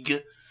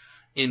sieg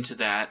into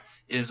that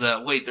is,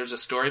 wait, there's a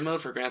story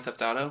mode for Grand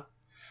Theft Auto?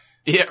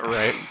 Yeah,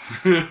 right.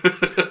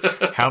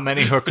 How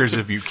many hookers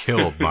have you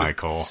killed,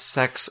 Michael?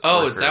 Sex Oh,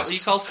 workers. is that what you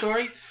call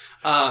story?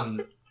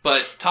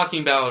 But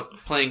talking about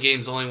playing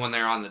games only when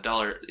they're on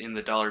in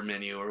the dollar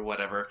menu or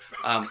whatever.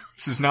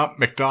 This is not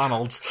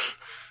McDonald's.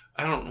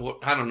 I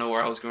don't know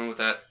where I was going with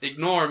that.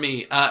 Ignore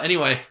me.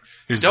 Anyway.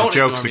 Here's the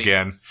jokes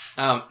again.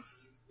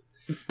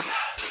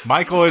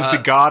 Michael is the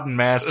god and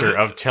master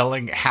of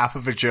telling half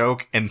of a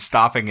joke and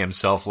stopping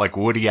himself like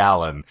Woody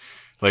Allen.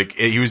 Like,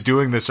 he was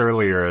doing this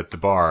earlier at the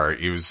bar.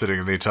 He was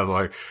sitting at the table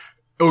like,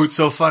 oh, it's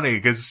so funny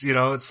because,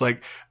 it's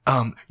like,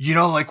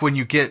 like when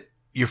you get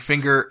your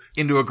finger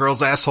into a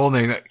girl's asshole and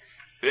they're like,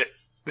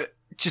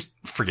 just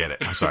forget it.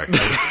 I'm sorry.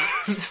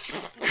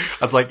 I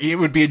was like, it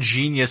would be a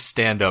genius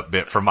stand-up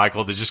bit for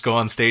Michael to just go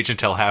on stage and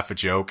tell half a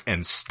joke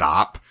and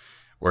stop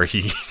where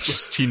he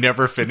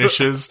never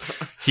finishes.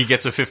 He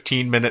gets a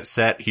 15-minute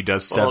set. He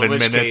does 7 in which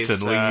minutes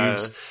case, and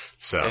leaves.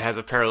 So it has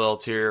a parallel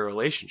to your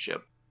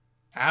relationship.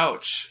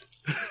 Ouch.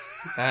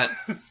 That,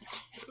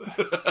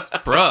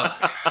 bruh.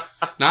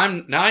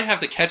 Now I have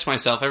to catch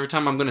myself every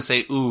time I'm going to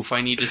say oof.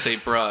 I need to say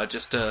bruh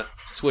just to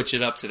switch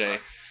it up today.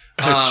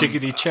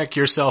 Chickadee, check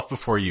yourself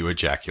before you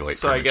ejaculate.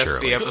 So I guess the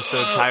prematurely.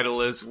 episode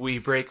title is "We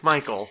Break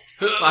Michael."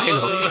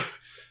 Finally.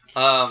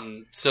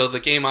 So the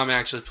game I'm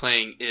actually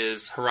playing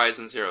is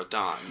Horizon Zero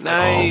Dawn.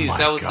 Nice.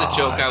 That was the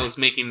joke God. I was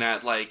making.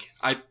 That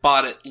I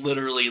bought it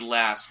literally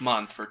last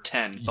month for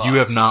 $10. You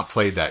have not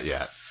played that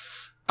yet.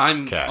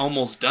 I'm Okay.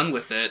 almost done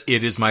with it.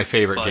 It is my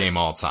favorite But game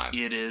all time.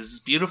 It is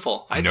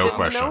beautiful. I No didn't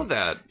question. know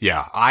that.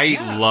 Yeah,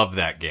 I love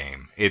that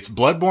game. It's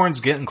Bloodborne's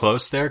getting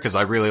close there because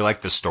I really like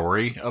the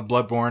story of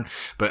Bloodborne,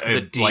 but The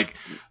deep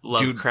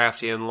dude,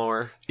 Lovecraftian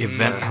lore.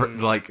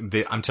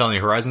 I'm telling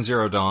you, Horizon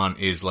Zero Dawn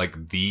is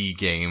like the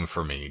game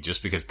for me,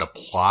 just because the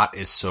plot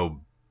is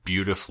so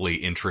beautifully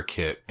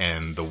intricate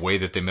and the way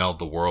that they meld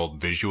the world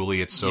visually,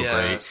 it's so Yes.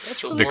 great.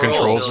 That's The really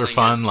controls cool. are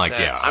fun. Building Like, is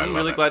yeah, set. I I'm love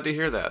really it. glad to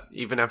hear that,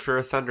 even after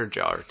a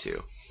Thunderjaw or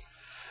two.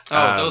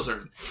 Those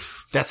are.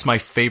 That's my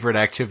favorite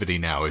activity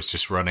now, is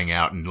just running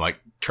out and like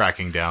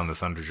tracking down the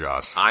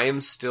Thunderjaws. I am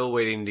still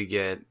waiting to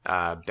get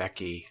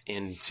Becky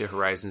into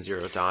Horizon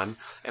Zero Dawn,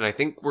 and I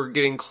think we're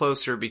getting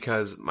closer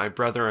because my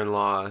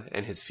brother-in-law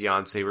and his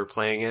fiance were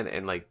playing it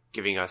and like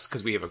giving us,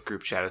 because we have a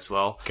group chat as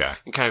well, Okay.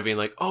 and kind of being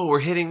like, "Oh,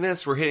 we're hitting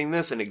this,"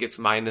 and it gets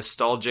my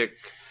nostalgic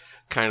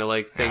kind of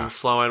like thing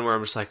flowing where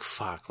I'm just like,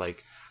 "Fuck!"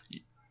 Like,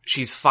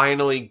 she's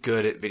finally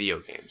good at video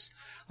games.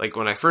 Like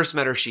when I first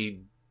met her,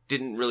 she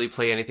didn't really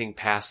play anything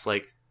past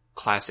like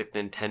classic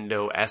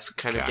Nintendo-esque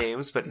kind of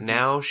games, but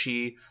now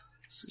she's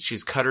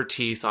cut her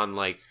teeth on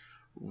like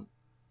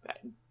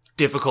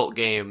difficult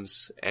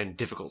games and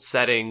difficult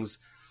settings.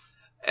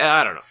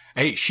 I don't know.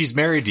 Hey, she's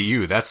married to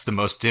you. That's the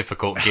most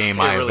difficult game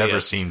I have really ever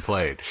is. seen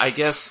played. I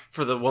guess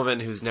for the woman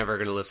who's never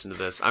going to listen to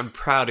this, I'm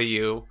proud of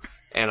you,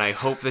 and I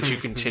hope that you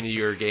continue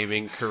your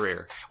gaming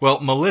career. Well,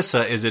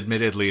 Melissa is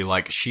admittedly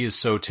like, she is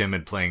so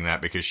timid playing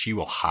that because she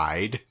will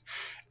hide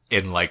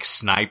and like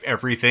snipe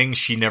everything.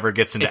 She never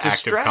gets into It's a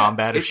active strat.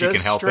 combat if It's she a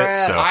can help it.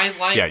 strat. So I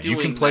like yeah, you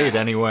can doing play it that.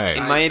 anyway.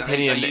 In my I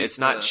opinion, use it's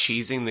not the-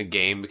 cheesing the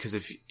game, because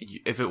if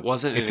it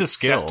wasn't It's an a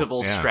skill,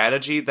 acceptable yeah.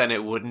 strategy, then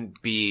it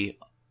wouldn't be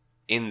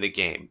in the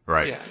game.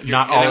 Right. Yeah,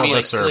 Not you're all not, of like,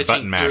 us are glitching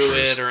button through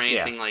mashers. it or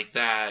anything like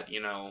that.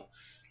 You know,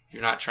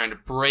 you're not trying to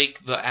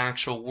break the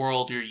actual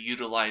world you're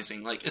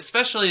utilizing. Like,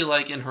 especially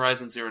like in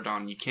Horizon Zero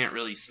Dawn, you can't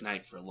really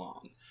snipe for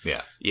long.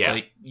 Yeah. Yeah.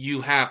 Like,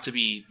 you have to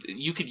be.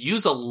 You could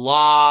use a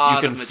lot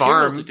You can of material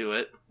farm. to do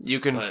it. You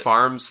can But-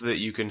 farm so that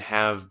you can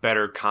have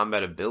better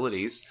combat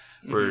abilities,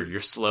 where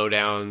your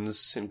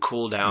slowdowns and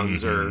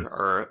cooldowns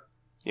are,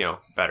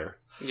 better.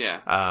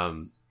 Yeah.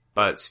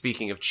 But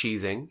speaking of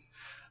cheesing,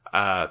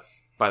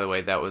 by the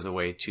way, that was a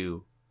way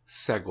to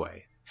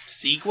segue.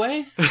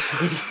 Segway?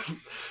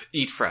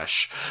 Eat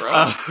fresh.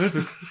 Bro.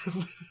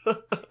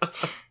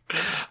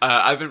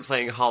 I've been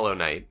playing Hollow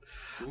Knight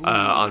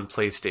on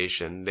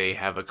PlayStation. They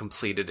have a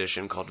complete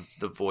edition called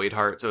the Void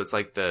Heart, so it's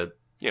like the,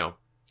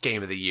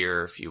 game of the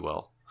year, if you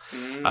will.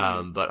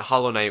 But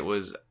Hollow Knight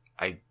was,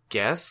 I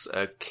guess,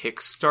 a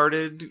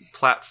kickstarted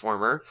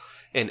platformer,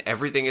 and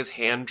everything is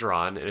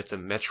hand-drawn, and it's a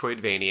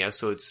Metroidvania,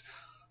 so it's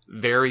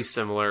very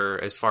similar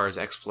as far as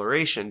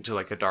exploration to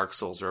like a Dark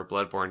Souls or a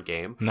Bloodborne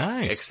game.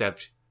 Nice.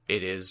 Except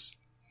it is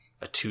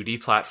a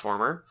 2D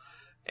platformer,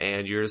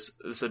 and you're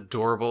this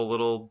adorable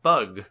little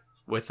bug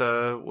with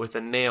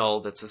a nail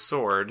that's a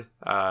sword,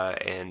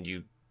 and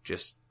you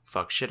just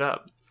fuck shit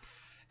up.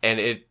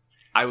 And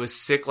I was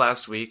sick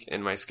last week,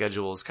 and my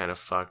schedule is kind of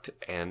fucked,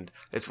 and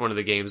it's one of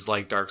the games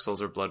like Dark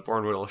Souls or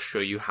Bloodborne where it'll show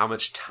you how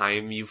much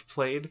time you've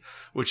played,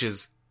 which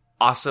is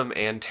awesome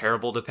and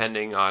terrible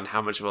depending on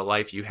how much of a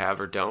life you have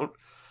or don't.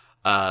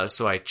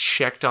 So I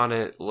checked on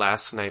it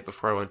last night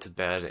before I went to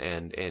bed,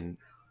 and in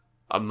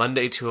a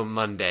Monday to a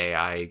Monday,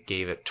 I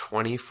gave it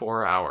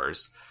 24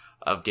 hours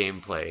of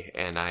gameplay,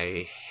 and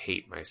I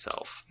hate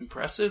myself.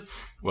 Impressive.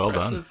 Well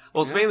done.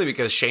 Well, it's mainly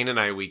because Shane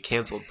and we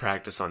canceled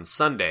practice on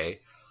Sunday.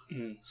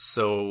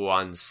 So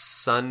on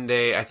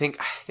Sunday, I think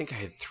I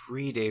had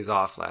 3 days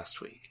off last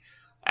week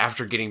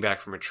after getting back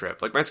from a trip.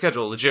 Like, my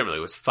schedule legitimately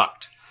was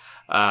fucked.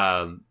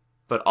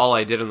 But all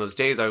I did on those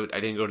days, I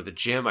didn't go to the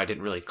gym. I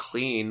didn't really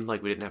clean.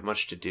 Like, we didn't have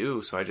much to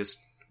do. So I just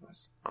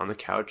was on the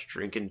couch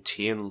drinking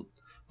tea and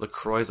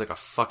LaCroix like a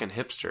fucking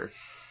hipster.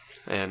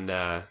 And,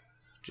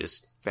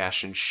 just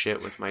bashing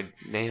shit with my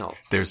nail.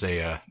 There's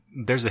a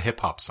hip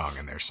hop song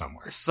in there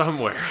somewhere.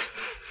 Somewhere.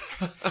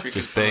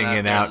 Just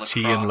banging out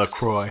tea and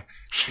LaCroix.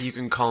 You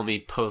can call me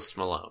Post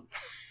Malone.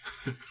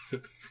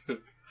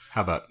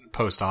 How about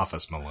Post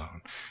Office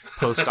Malone?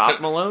 Post-op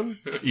Malone?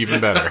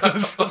 Even better.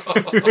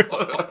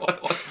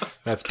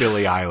 That's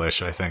Billie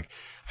Eilish, I think.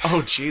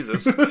 Oh,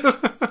 Jesus.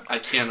 I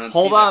can't unsee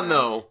Hold that on, now.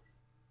 though.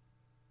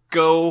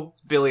 Go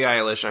Billie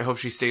Eilish. I hope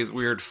she stays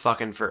weird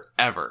fucking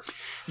forever.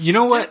 You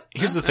know what?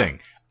 Here's the thing.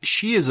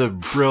 She is a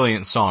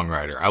brilliant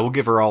songwriter. I will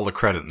give her all the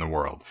credit in the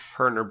world.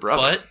 Her and her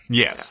brother. But?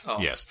 Yes, Oh,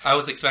 yes. I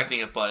was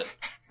expecting a but.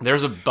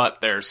 There's a but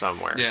there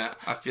somewhere. Yeah,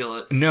 I feel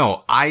it.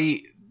 No,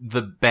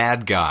 the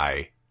bad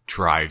guy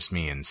drives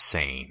me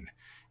insane.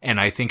 And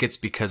I think it's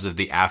because of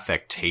the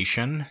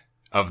affectation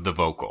of the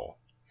vocal.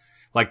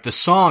 Like, the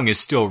song is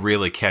still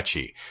really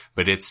catchy,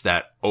 but it's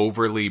that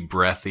overly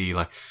breathy,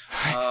 like...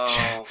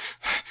 Oh.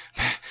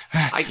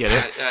 I get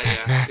it.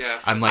 Yeah.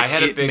 I'm like, I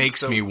had it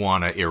makes me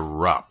want to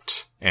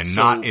erupt. And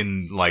So- not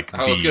in, like,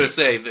 I was gonna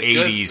say, the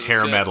 80s good-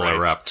 hair good, metal right.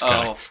 erupt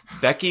kind Oh, of.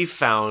 Becky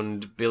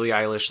found Billie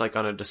Eilish like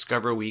on a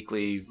Discover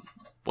Weekly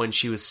when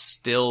she was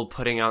still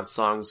putting out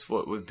songs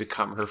what would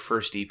become her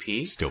first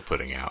EP. Still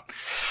putting out.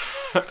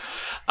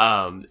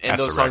 And That's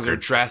those a songs are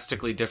record.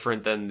 drastically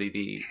different than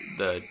the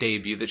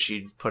debut that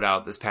she put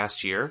out this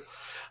past year.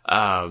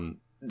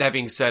 That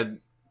being said,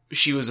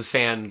 she was a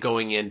fan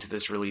going into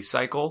this release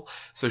cycle,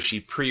 so she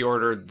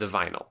pre-ordered the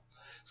vinyl.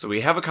 So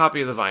we have a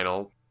copy of the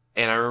vinyl,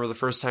 and I remember the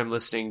first time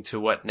listening to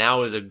what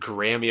now is a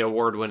Grammy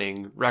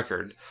award-winning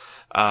record,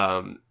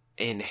 and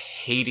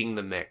hating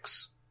the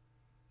mix.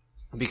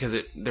 Because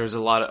there's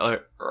a lot of,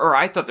 or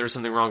I thought there was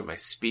something wrong with my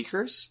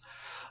speakers.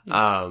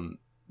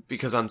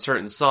 Because on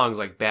certain songs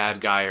like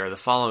Bad Guy or The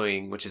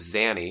Following, which is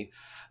Zanny,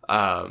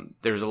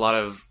 there's a lot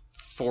of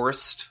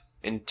forced,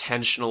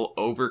 intentional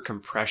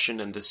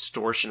overcompression and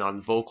distortion on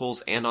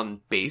vocals and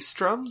on bass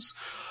drums.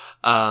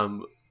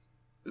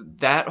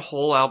 That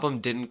whole album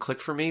didn't click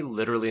for me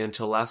literally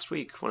until last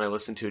week when I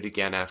listened to it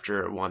again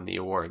after it won the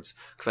awards.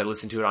 Because I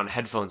listened to it on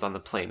headphones on the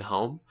plane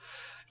home.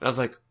 And I was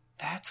like,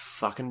 that's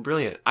fucking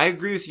brilliant. I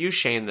agree with you,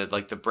 Shane, that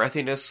like the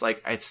breathiness,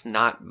 like it's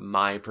not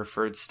my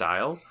preferred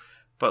style,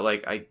 but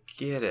like I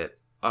get it.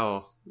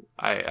 Oh,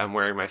 I'm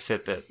wearing my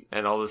Fitbit,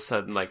 and all of a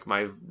sudden, like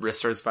my wrist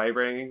starts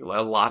vibrating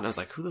a lot, and I was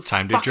like, "Who the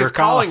Time to fuck is jerk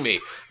calling off. me?" I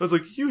was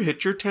like, "You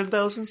hit your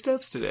 10,000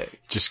 steps today."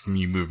 Just from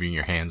you moving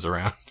your hands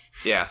around.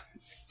 Yeah,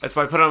 that's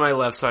why I put it on my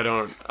left, so I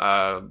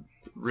don't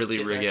really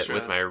Get rig extra. it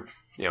with my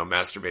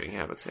masturbating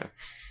habits. Yeah.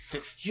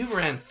 you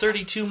ran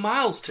 32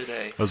 miles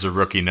today. Those are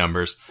rookie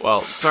numbers.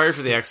 Well, sorry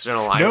for the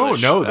accidental No,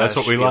 Eilish, no, that's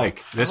what we spiel.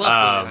 like. This, I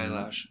love Billie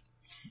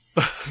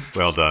Eilish.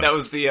 well done. That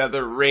was the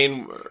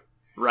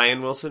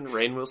Ryan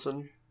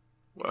Wilson.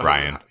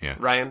 Ryan, yeah.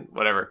 Ryan,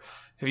 whatever.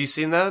 Have you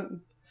seen that?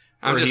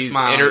 I'm Where just he's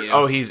smiling. at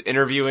you. he's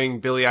interviewing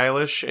Billie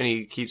Eilish, and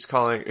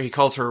he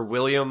calls her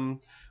William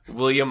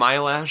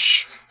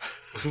Eyelash.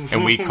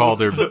 And we called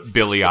her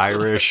Billie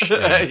Irish.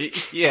 And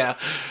Yeah.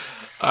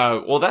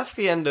 Well, that's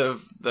the end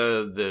of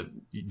the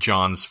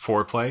John's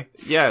foreplay.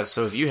 yeah.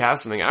 So if you have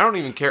something, I don't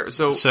even care.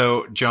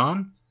 So,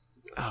 John,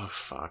 Oh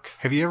fuck!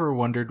 have you ever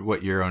wondered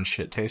what your own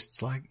shit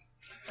tastes like?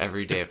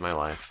 Every day of my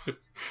life.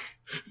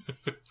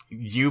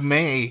 You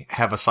may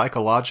have a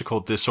psychological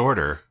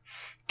disorder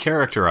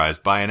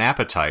characterized by an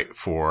appetite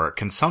for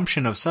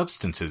consumption of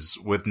substances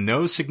with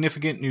no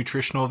significant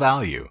nutritional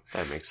value,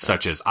 That makes sense.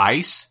 such as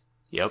ice,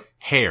 Yep.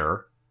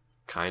 hair,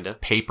 Kinda.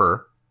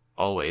 paper,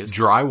 Always.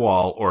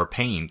 drywall or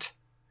paint,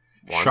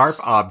 Once. sharp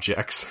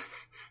objects,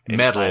 Inside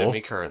metal, of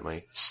me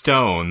currently.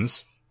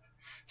 stones,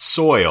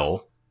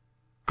 soil,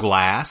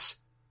 glass,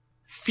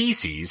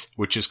 feces,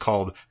 which is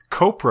called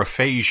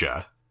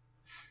coprophagia,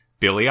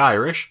 Billie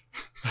Irish,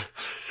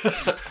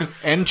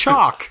 and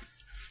chalk.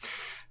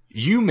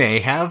 You may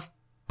have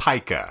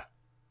pica.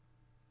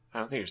 I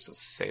don't think you're supposed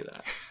to say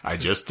that. I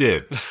just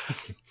did.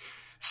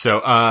 So,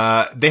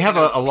 they have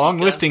That's a long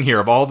pica? listing here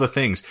of all the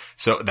things.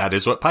 So that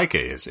is what pica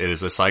is. It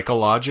is a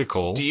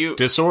psychological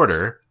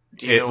disorder.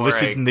 Do you know where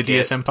listed I in the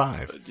get-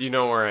 DSM-5. You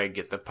know where I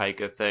get the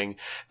pica thing?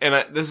 And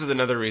this is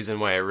another reason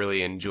why I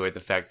really enjoy the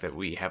fact that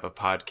we have a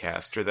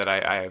podcast, or that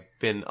I have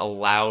been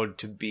allowed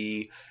to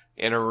be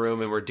in a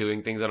room and we're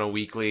doing things on a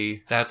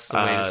weekly That's the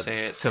way to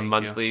say it. to Thank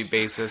monthly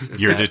basis.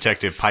 Is You're that-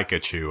 Detective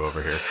Pikachu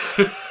over here.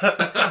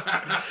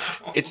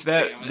 It's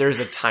that Damn it. there's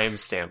a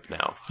timestamp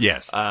now.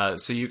 Yes.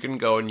 So you can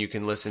go and you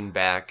can listen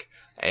back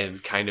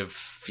and kind of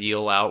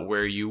feel out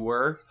where you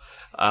were.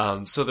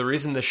 So the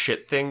reason the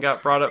shit thing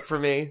got brought up for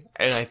me,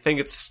 and I think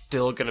it's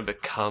still going to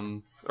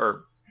become,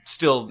 or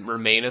still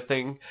remain a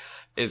thing,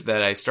 is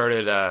that I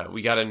started,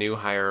 we got a new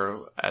hire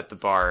at the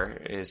bar,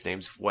 and his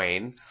name's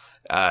Wayne,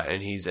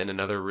 and he's in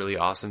another really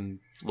awesome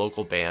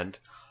local band.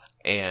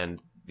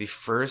 And the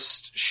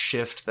first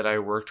shift that I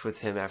worked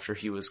with him after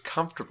he was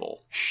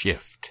comfortable,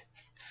 Shift.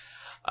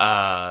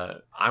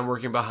 I'm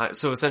working behind,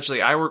 so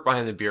essentially I work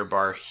behind the beer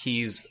bar.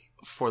 He's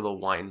for the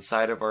wine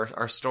side of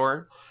our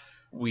store.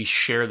 We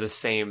share the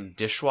same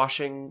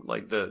dishwashing,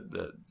 like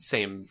the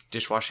same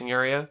dishwashing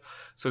area.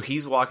 So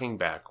he's walking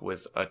back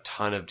with a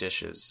ton of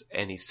dishes,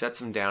 and he sets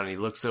them down and he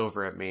looks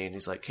over at me and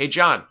he's like, "Hey,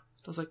 John." I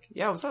was like,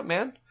 "Yeah, what's up,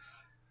 man?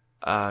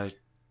 Did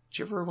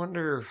you ever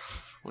wonder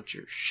what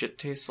your shit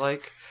tastes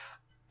like?"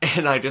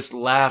 And I just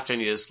laughed,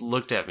 and he just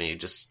looked at me,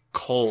 just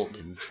cold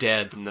and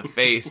dead in the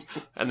face,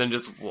 and then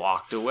just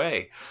walked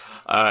away.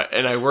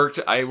 And I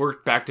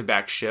worked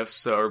back-to-back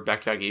shifts, or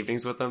back-to-back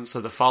evenings with him.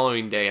 So the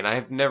following day,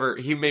 and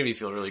he made me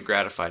feel really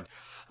gratified.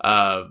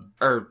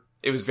 Or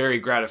it was very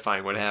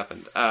gratifying what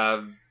happened.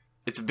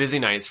 It's a busy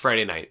night. It's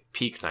Friday night,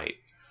 peak night.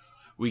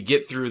 we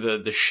get through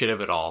the shit of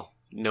it all.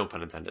 No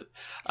pun intended.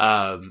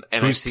 And I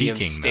Who's see him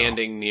peeking,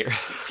 standing near.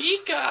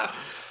 Pika!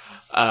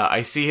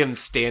 I see him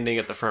standing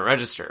at the front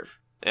register,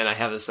 and I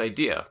have this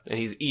idea, and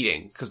he's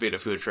eating because we had a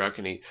food truck,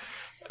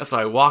 so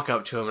I walk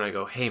up to him and I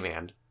go, "Hey,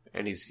 man,"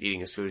 and he's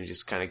eating his food and he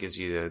just kind of gives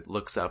you the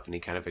looks up and he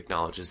kind of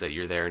acknowledges that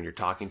you're there and you're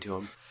talking to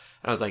him.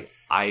 And I was like,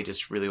 "I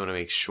just really want to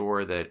make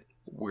sure that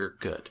we're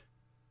good."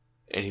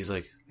 And he's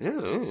like,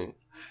 "Oh."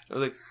 I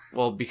was like,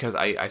 "Well, because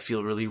I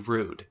feel really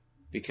rude.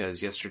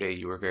 Because yesterday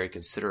you were very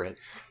considerate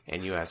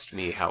and you asked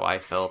me how I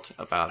felt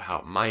about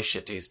how my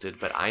shit tasted,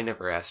 but I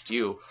never asked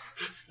you,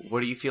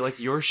 what do you feel like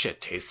your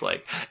shit tastes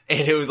like?"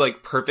 And it was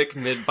like perfect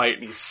mid-bite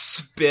and he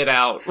spit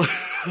out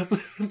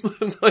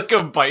like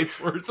a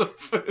bite's worth of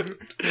food.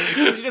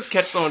 You just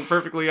catch someone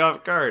perfectly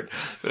off guard.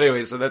 But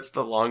anyway, so that's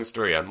the long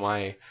story on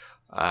why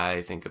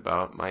I think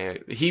about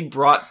he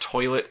brought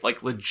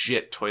like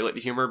legit toilet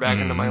humor back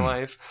into my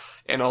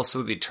life. And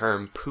also the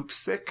term poop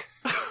sick.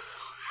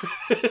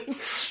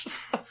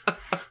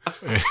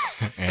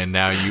 And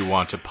now you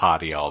want to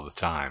potty all the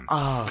time.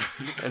 Oh,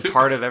 and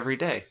part of every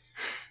day.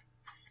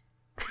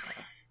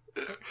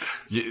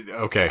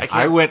 Okay,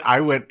 I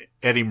went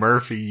Eddie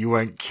Murphy, you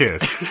went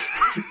Kiss,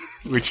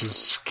 which is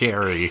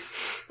scary.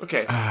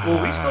 Okay,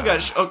 well, we still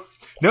got...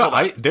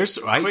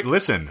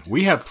 listen,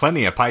 we have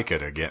plenty of pica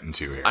to get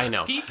into here. I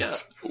know.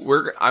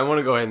 Pika! I want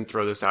to go ahead and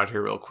throw this out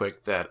here real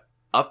quick that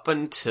up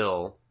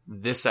until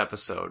this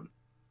episode,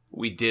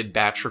 we did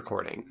batch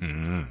recording.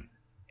 Mm-hmm.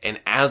 And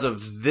as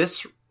of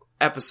this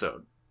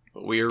episode,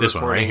 we are this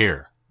recording... one right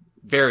here.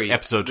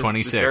 Episode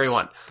 26. This very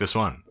one. This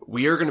one.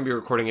 We are going to be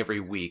recording every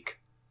week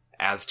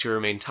as to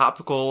remain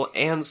topical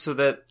and so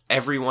that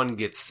everyone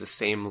gets the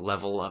same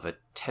level of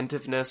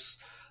attentiveness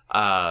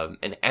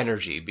and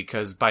energy,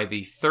 because by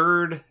the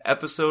third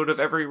episode of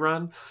every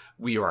run,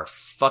 we are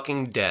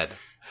fucking dead.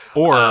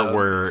 Or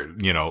we're,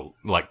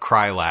 like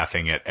cry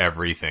laughing at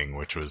everything,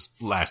 which was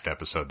last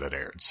episode that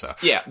aired, so.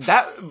 Yeah,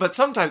 but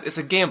sometimes it's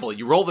a gamble.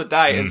 You roll the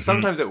die, and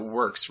sometimes it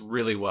works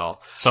really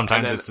well.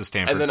 Sometimes it's the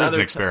Stanford Prison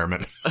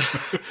Experiment.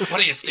 What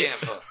do you stand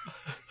for?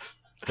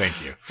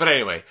 Thank you. But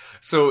anyway,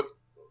 so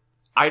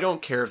I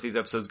don't care if these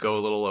episodes go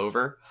a little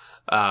over,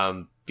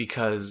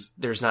 because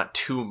there's not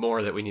two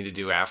more that we need to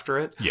do after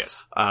it.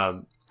 Yes.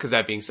 Because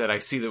that being said, I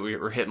see that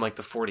we're hitting like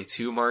the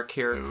 42 mark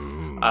here.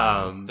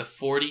 The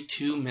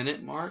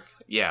 42-minute mark?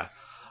 Yeah.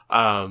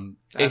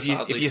 If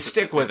you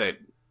stick with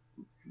it,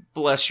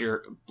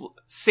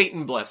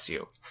 Satan bless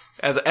you.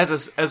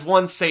 As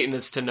one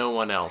Satanist to no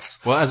one else.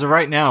 Well, as of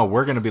right now,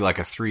 we're going to be like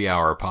a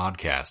 3-hour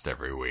podcast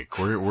every week.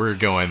 We're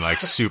going like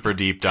super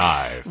deep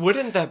dive.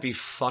 Wouldn't that be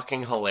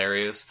fucking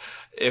hilarious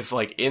if,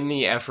 like, in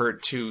the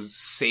effort to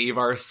save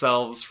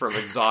ourselves from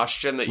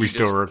exhaustion, that we you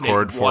still just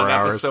record make 4 one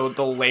hours? Episode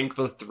the length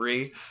of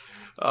 3?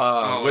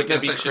 Wouldn't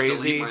that be I should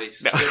crazy? delete my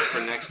script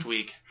for next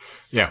week.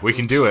 Yeah, we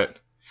can do it.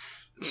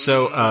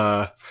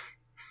 So,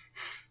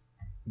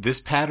 this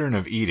pattern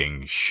of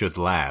eating should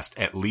last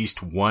at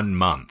least 1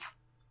 month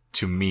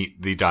to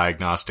meet the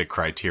diagnostic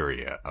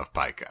criteria of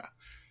pica.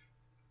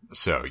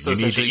 So you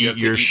need to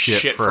eat your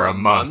shit for a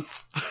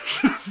month.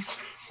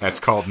 That's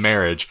called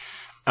marriage.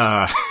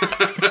 Can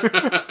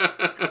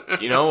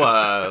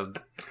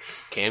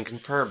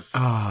confirm.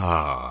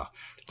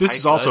 This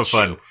is also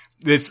fun.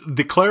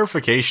 The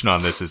clarification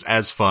on this is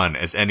as fun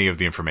as any of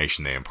the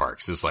information they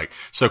impart. It's like,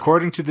 so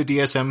according to the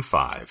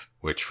DSM-5,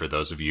 which for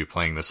those of you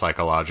playing the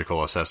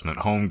psychological assessment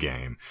home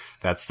game,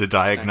 that's the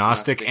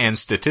Diagnostic and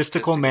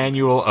Statistical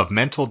Manual of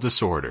Mental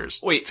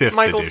Disorders. Wait, 5th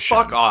Michael, edition.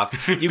 fuck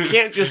off. You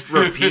can't just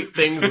repeat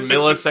things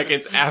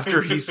milliseconds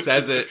after he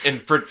says it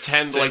and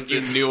pretend like you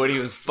knew what he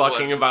was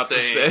fucking about to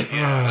say.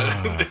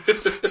 Yeah.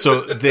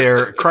 So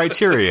their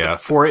criteria,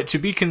 for it to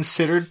be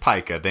considered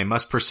pica, they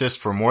must persist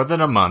for more than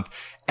a month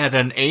at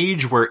an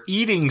age where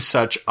eating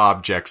such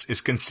objects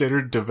is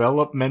considered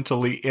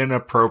developmentally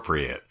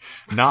inappropriate,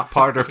 not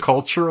part of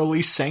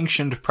culturally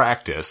sanctioned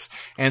practice,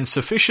 and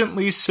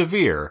sufficiently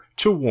severe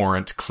to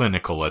warrant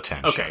clinical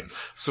attention. Okay,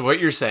 so what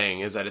you're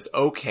saying is that it's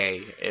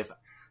okay if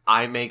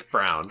I make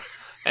brown,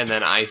 and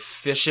then I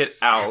fish it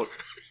out,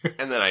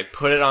 and then I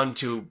put it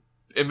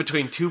in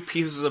between 2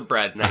 pieces of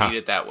bread, and I eat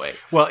it that way.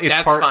 Well,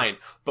 that's fine.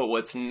 But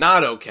what's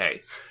not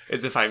okay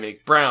is if I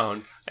make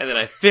brown, and then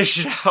I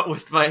fish it out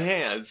with my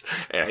hands,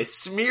 and I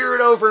smear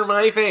it over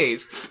my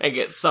face, and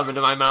get some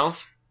into my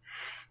mouth.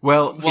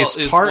 Well, it's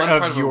is part one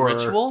of a your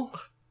ritual.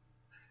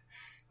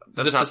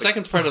 That's If not the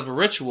second's part of a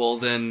ritual,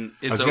 then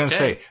it's okay. I was going to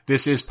say,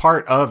 this is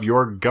part of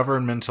your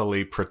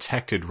governmentally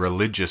protected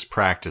religious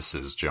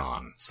practices,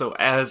 John. So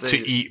to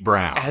eat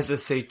brown. As a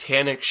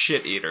satanic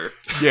shit eater.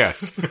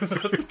 Yes.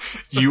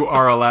 You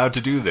are allowed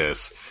to do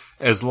this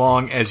as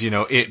long as,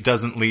 it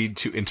doesn't lead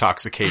to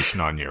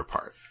intoxication on your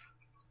part.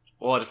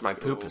 What if my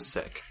poop is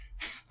sick?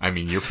 I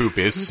mean, your poop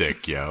is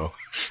sick, yo.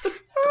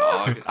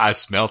 Dog. I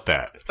smelt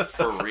that.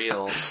 For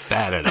real.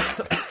 Spat it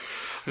out.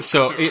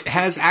 So it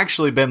has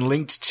actually been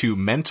linked to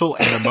mental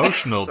and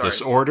emotional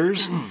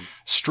disorders,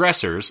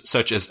 stressors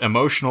such as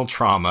emotional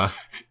trauma,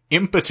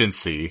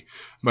 impotency,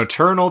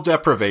 maternal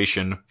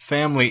deprivation,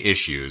 family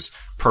issues,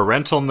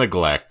 parental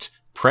neglect,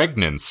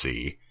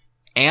 pregnancy,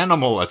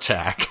 animal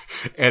attack,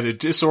 and a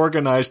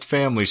disorganized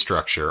family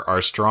structure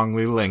are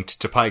strongly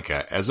linked to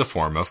pica as a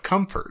form of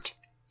comfort.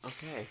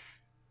 Okay.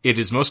 It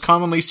is most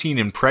commonly seen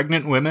in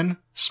pregnant women,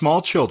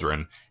 small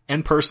children,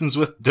 and persons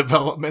with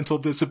developmental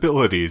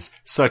disabilities,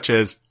 such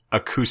as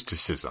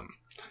acousticism.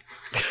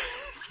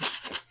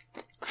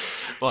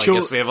 Well, I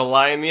guess we have a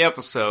lie in the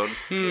episode.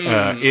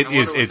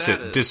 It's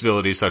a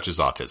disability such as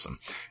autism.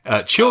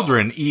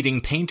 Children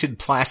eating painted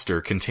plaster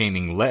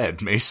containing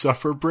lead may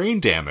suffer brain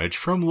damage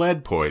from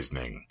lead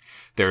poisoning.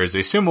 There is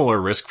a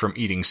similar risk from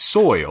eating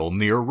soil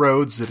near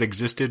roads that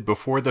existed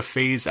before the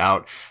phase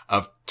out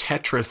of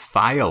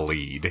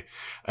tetrathiolide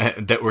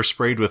that were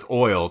sprayed with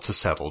oil to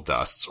settle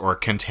dusts or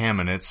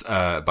contaminants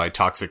by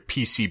toxic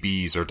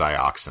PCBs or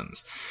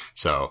dioxins.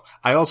 So,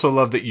 I also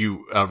love that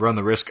you run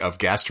the risk of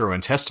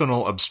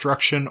gastrointestinal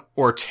obstruction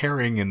or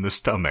tearing in the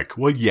stomach.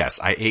 Well, yes,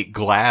 I ate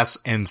glass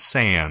and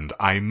sand.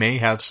 I may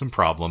have some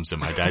problems in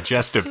my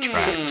digestive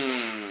tract.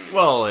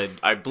 Well,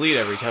 I bleed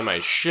every time I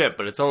shit,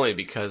 but it's only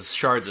because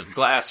shards of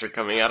glass are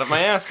coming out of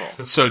my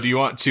asshole. So do you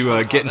want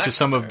to get into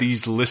some of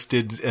these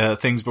listed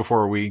things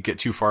before we get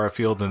too far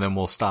afield, and then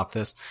we'll stop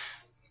this?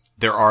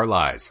 There are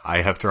lies.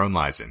 I have thrown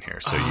lies in here,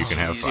 so you can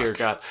have fun. Dear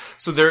God.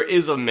 So there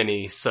is a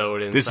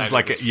mini-sode inside This is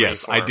like of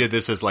yes, I did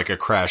this as like a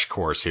crash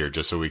course here,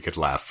 just so we could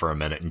laugh for a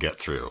minute and get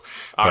through.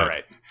 All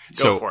right.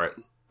 Go for it.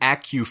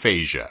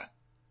 Acuphagia.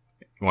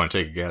 You want to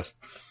take a guess?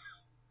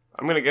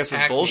 I'm going to guess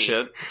it's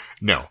bullshit.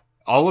 No.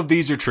 All of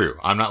these are true.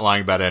 I'm not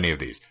lying about any of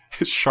these.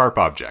 Sharp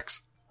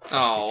objects.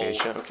 Oh.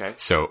 Okay.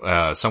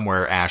 So,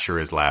 somewhere Asher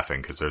is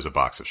laughing because there's a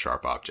box of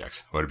sharp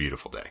objects. What a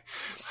beautiful day.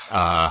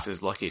 It's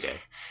his lucky day.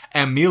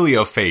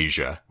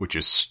 Ameliophagia, which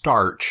is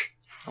starch.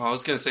 Oh, I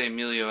was going to say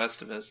Emilio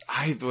Estevez.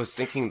 I was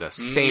thinking the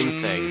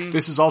same thing.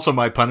 This is also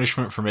my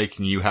punishment for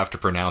making you have to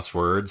pronounce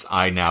words.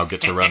 I now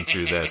get to run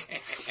through this.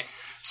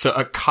 So,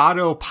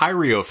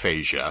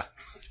 acatopyrofhagia.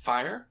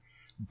 Fire?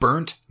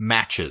 Burnt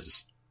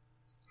matches.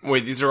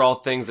 Wait, these are all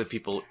things that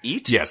people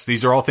eat? Yes,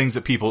 these are all things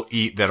that people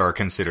eat that are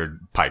considered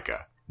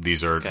pica.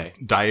 These are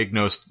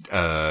diagnosed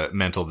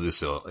mental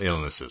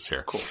illnesses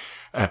here. Cool.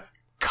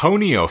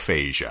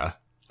 Coniophagia.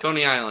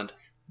 Coney Island.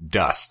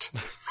 Dust.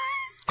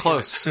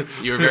 Close.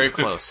 You were very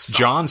close.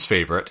 John's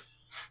favorite.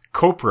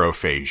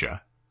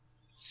 Coprophagia.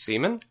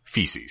 Semen?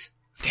 Feces.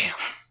 Damn.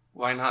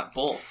 Why not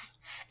both?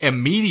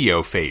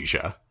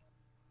 Emetiophagia.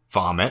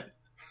 Vomit.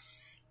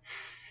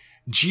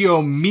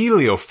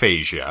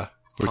 Geomeliophagia,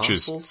 which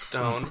is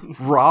stone.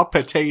 Raw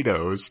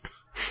potatoes.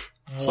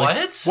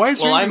 What? Why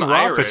is there I'm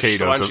raw Irish, potatoes?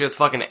 so why don't you just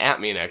fucking at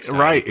me next time?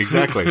 Right,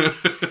 exactly.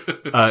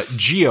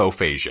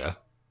 Geophagia.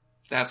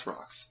 That's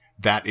rocks.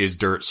 That is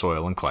dirt,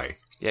 soil, and clay.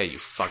 Yeah, you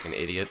fucking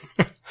idiot.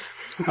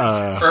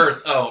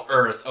 Earth. Oh,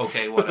 Earth.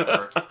 Okay,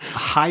 whatever.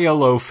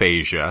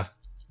 Hyalophagia.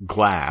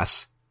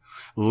 Glass.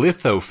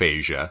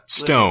 Lithophagia.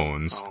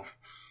 Stones. Oh.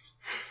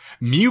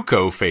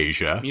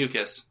 Mucophagia.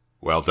 Mucus.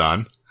 Well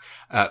done.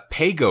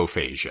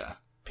 Pagophagia.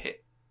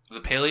 The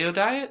paleo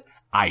diet?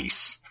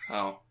 Ice.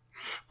 Oh.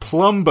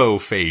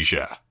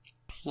 Plumbophagia.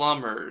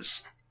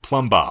 Plumbers.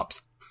 Plumbobs.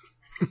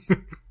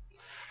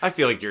 I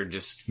feel like you're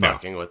just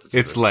fucking with this.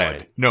 It's lead.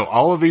 Point. No,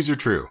 all of these are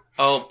true.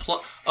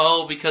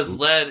 Oh, because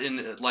lead in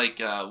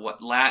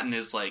what Latin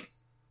is like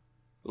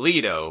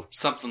Lido.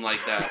 something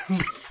like that.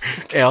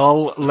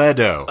 El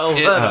Ledo.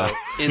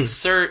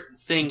 Insert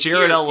thing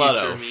Jared here, El Ledo.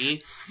 future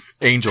me.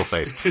 Angel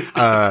face.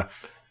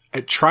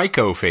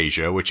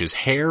 Trichophagia, which is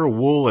hair,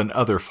 wool, and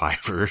other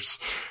fibers.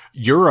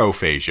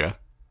 Urophagia.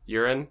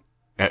 Urine?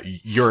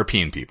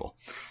 European people.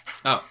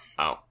 Oh.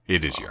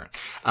 It is urine.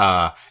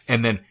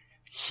 And then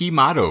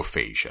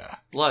hematophagia.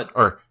 Blood.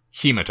 Or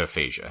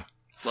hematophagia.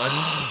 Blood.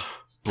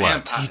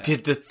 Blood. He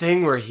did the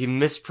thing where he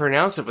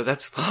mispronounced it, but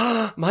that's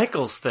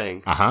Michael's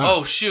thing. Uh-huh.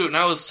 Oh, shoot. And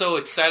I was so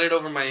excited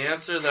over my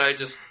answer that I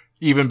just...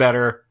 Even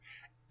better,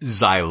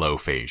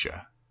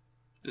 xylophagia.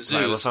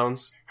 Zoos.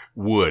 Xylophones?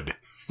 Wood.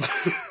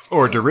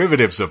 Or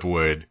derivatives of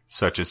wood,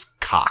 such as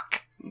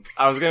cock.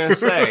 I was going to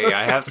say,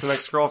 I have some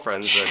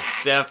ex-girlfriends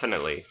that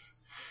definitely.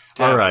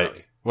 All right.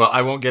 Well,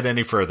 I won't get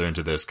any further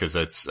into this because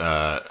it's,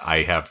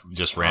 I have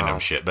just random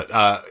shit.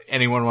 But,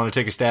 anyone want to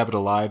take a stab at a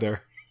lie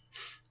there?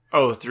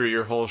 Oh, through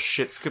your whole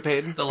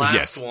shitscapade? The last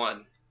Yes.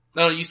 one.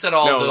 No, you said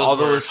all those all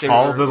the were... listings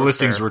All were- the were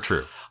listings fair. were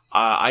true.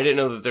 I didn't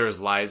know that there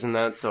was lies in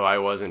that, so I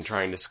wasn't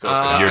trying to scope it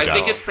out. You're I dumb.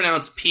 think it's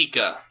pronounced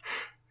Pika.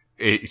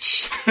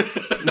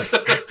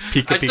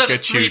 Pika I've said pika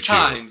it 3 choo choo.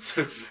 times.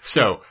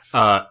 So,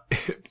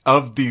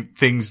 of the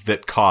things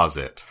that cause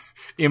it,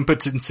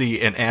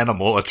 impotency and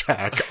animal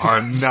attack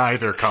are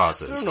neither I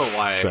causes. don't know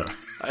why. So,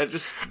 I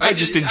just I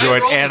just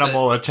enjoyed rolled with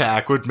animal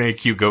attack would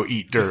make you go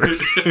eat dirt.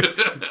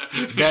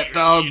 That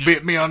dog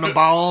bit me on the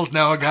balls,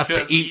 now I got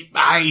to eat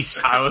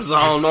ice. I was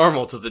all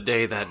normal to the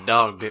day that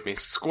dog bit me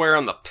square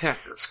on the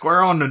pecker.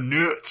 Square on the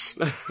nuts.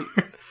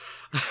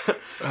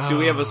 Do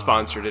we have a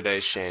sponsor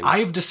today, Shane?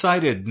 I've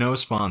decided no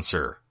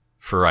sponsor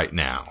for right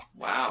now.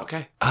 Wow.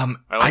 Okay.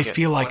 I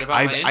feel like What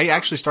about my I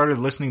actually started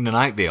listening to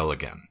Night Vale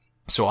again.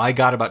 So I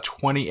got about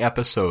 20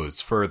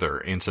 episodes further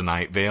into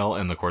Night Vale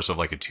in the course of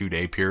like a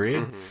 2-day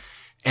period. Mm-hmm.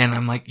 And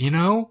I'm like,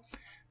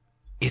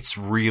 it's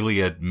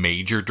really a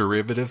major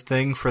derivative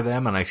thing for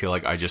them, and I feel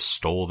like I just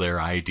stole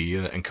their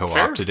idea and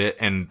co-opted it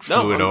and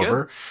flew it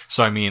over. Good.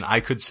 So, I mean,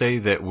 I could say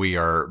that we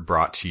are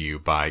brought to you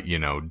by,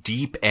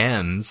 deep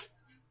ends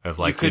of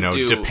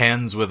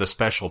Depends with a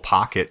special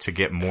pocket to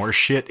get more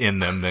shit in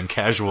them than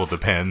casual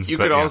Depends. You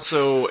could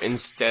also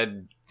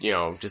instead,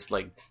 just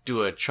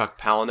do a Chuck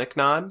Palahniuk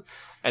nod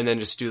and then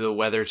just do the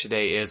weather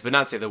today is, but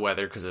not say the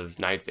weather because of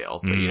Night Vale,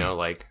 but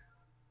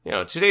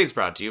today's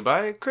brought to you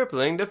by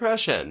crippling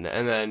depression,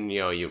 and then,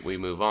 we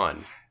move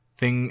on.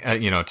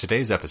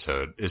 Today's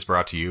episode is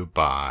brought to you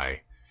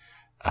by,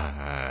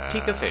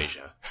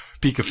 Picaphasia.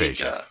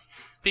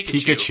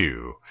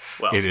 Pikachu.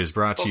 Well, it is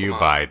brought to you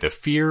by the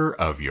fear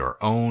of your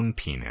own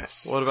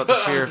penis. What about the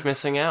fear of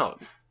missing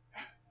out?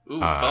 Ooh,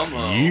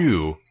 FOMO.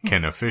 You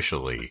can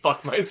officially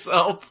fuck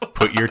myself.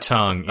 Put your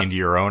tongue into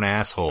your own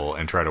asshole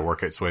and try to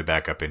work its way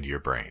back up into your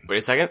brain. Wait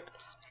a second.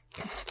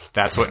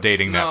 That's what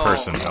dating that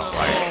person felt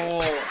like.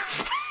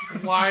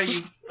 Why are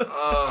you...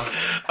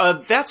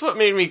 That's what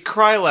made me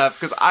cry laugh,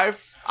 because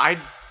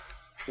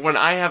when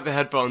I have the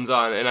headphones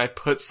on and I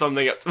put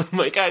something up to the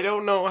mic, I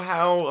don't know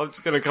how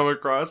it's going to come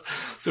across.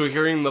 So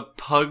hearing the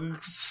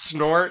pug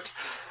snort,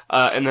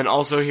 and then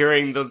also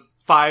hearing the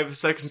 5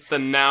 seconds to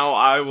now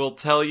I will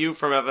tell you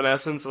from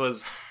Evanescence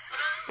was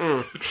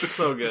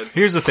so good.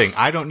 Here's the thing.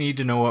 I don't need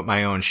to know what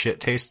my own shit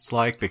tastes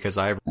like because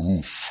I've...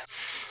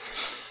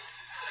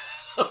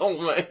 Oh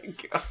my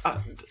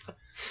god.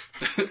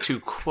 To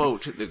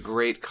quote the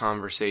great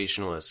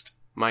conversationalist,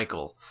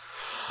 Michael.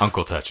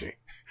 Uncle Touchy.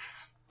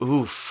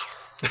 Oof.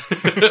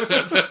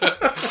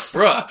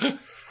 Bruh,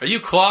 are you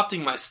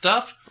co-opting my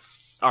stuff?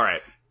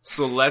 Alright,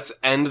 so let's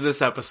end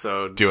this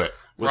episode. Do it.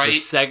 With a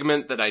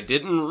segment that I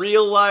didn't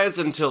realize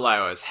until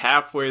I was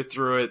halfway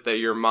through it that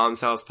your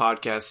Mom's House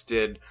podcast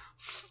did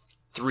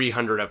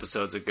 300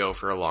 episodes ago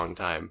for a long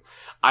time.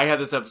 I had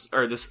this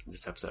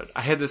episode,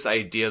 I had this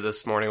idea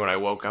this morning when I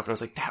woke up and I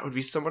was like, that would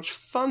be so much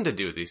fun to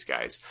do with these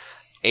guys.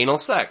 Anal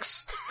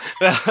sex.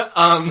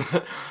 I'm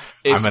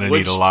gonna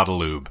need a lot of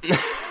lube.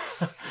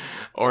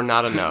 Or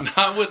not enough.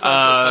 Not with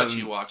Uncle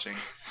Touchy watching.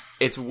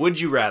 It's Would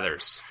You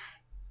Rathers.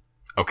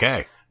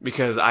 Okay.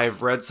 Because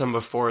I've read some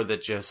before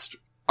that just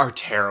are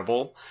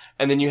terrible.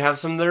 And then you have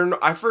some that are,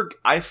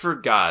 I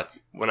forgot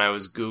when I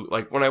was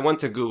when I went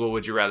to Google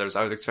Would You Rathers,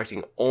 I was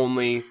expecting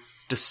only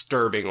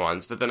disturbing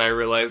ones, but then I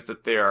realized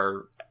that they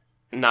are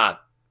not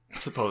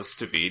supposed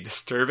to be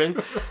disturbing.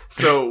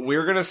 So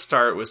we're gonna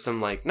start with some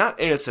not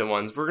innocent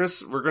ones.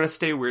 We're gonna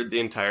stay weird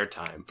the entire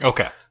time.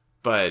 Okay.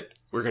 But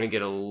we're gonna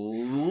get a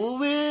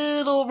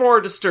little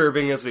more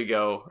disturbing as we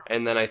go,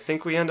 and then I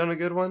think we end on a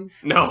good one.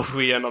 No,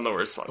 we end on the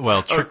worst one.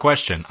 Well, trick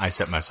question. I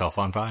set myself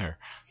on fire.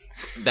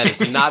 That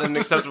is not an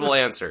acceptable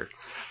answer.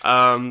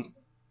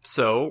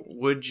 So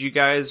would you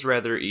guys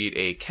rather eat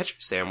a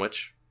ketchup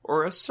sandwich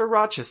or a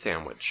sriracha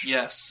sandwich?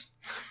 Yes.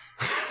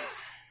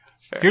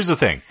 Here's the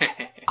thing.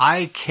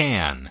 I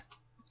can,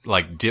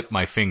 dip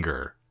my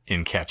finger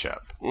in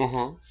ketchup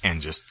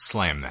and just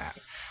slam that.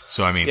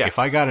 So, I mean, if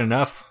I got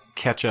enough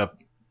ketchup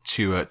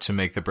to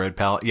make the bread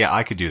palette, yeah,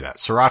 I could do that.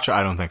 Sriracha,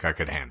 I don't think I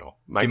could handle.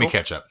 Michael? Give me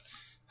ketchup.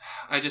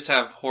 I just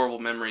have horrible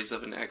memories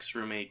of an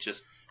ex-roommate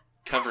just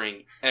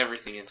covering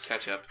everything in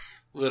ketchup.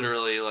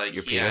 Literally,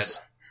 your penis?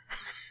 Had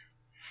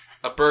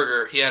a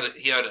burger. He had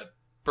a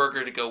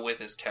burger to go with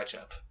his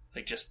ketchup.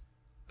 You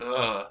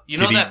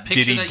know that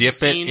picture did he that dip you've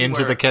seen it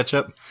into the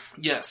ketchup?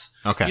 Yes.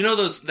 Okay. You know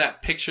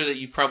that picture that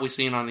you've probably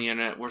seen on the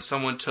internet where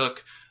someone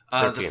took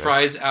the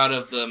fries out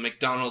of the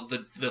McDonald's,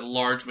 the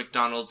large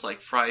McDonald's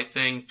fry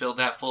thing, filled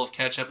that full of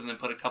ketchup, and then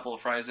put a couple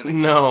of fries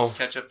in a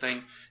ketchup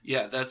thing.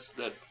 Yeah, that's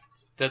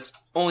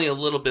only a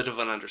little bit of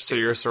an understatement. So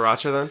you're a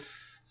sriracha then?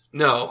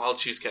 No, I'll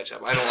choose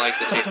ketchup. I don't like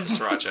the taste of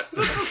sriracha.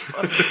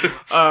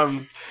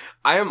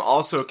 I am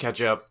also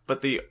ketchup,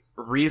 but the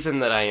reason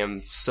that I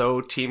am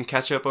so team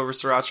ketchup over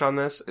sriracha on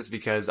this is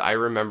because I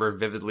remember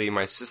vividly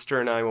my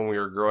sister and I when we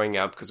were growing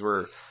up, because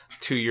we're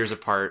 2 years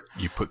apart.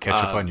 You put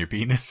ketchup on your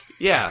penis?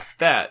 Yeah,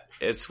 that.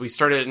 We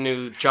started a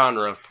new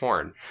genre of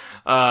porn.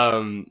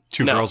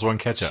 Two girls, one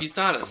ketchup. She's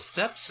not a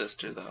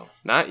stepsister, though.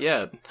 Not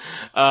yet.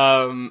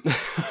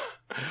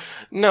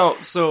 No,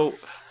 so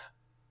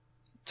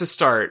to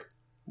start,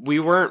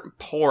 we weren't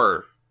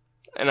poor.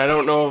 And I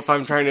don't know if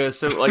I'm trying to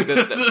assume,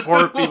 that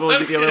poor people would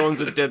be the other ones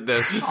that did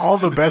this. All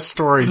the best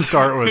stories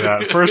start with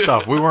that. First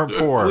off, we weren't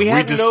poor. We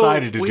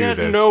decided to do this. We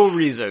had no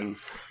reason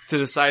to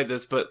decide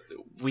this, but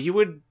we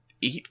would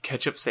eat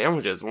ketchup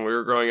sandwiches when we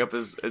were growing up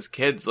as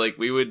kids.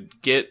 We would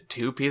get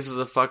 2 pieces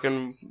of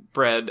fucking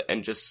bread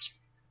and just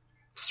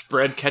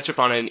spread ketchup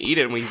on it and eat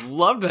it, and we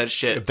loved that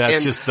shit.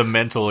 That's just the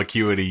mental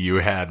acuity you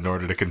had in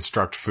order to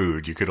construct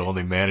food. You could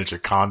only manage a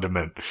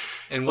condiment.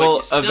 And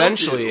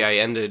eventually I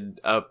ended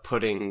up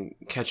putting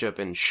ketchup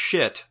in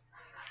shit.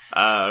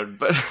 But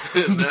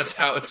that's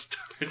how it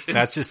started.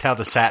 That's just how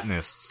the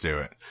Satanists do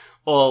it.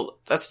 Well,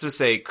 that's to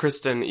say,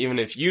 Kristen, even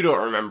if you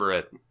don't remember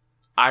it,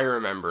 I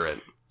remember it.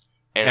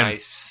 And I've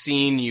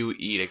seen you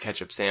eat a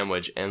ketchup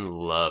sandwich and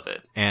love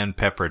it. And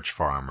Pepperidge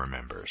Farm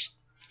remembers.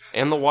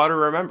 And the water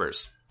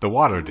remembers. The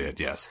water did,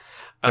 yes.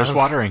 There's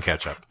water in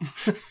ketchup.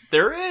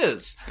 There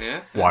is.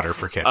 Yeah. Water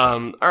for ketchup.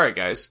 All right,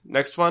 guys.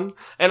 Next one.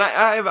 And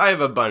I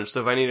have a bunch,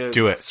 so if I need to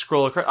Do it.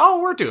 scroll across.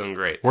 Oh, we're doing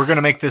great. We're going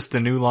to make this the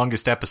new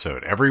longest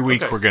episode. Every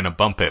week we're going to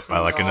bump it by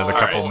like another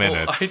couple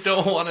minutes. I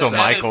don't want to. So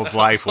Michael's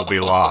life will be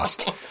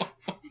lost.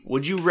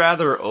 Would you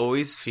rather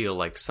always feel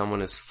like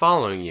someone is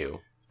following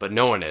you, but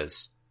no one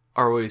is,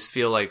 or always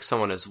feel like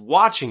someone is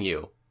watching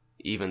you,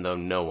 even though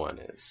no one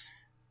is?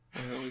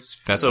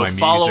 That's so my music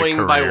following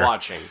career. by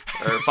watching,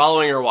 or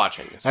following or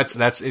watching.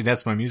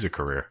 That's my music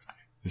career.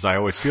 Is I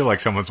always feel like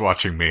someone's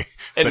watching me,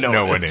 And but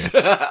no one is.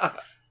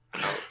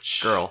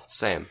 Girl,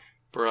 same.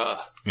 Bruh.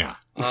 Yeah.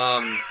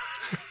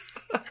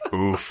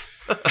 Oof.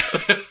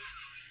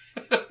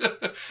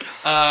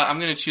 I'm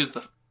gonna choose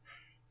the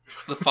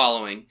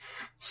following.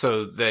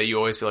 So that you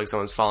always feel like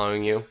someone's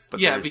following you?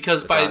 But Yeah,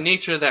 because by not.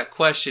 nature of that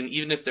question,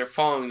 even if they're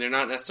following, they're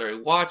not necessarily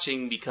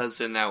watching, because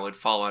then that would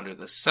fall under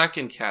the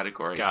second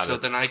category. Got so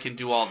it. then I can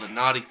do all the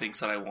naughty things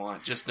that I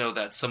want. Just know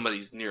that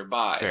somebody's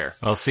nearby. Fair.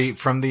 Well, see,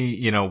 from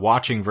the,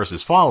 watching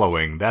versus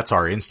following, that's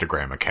our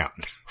Instagram account.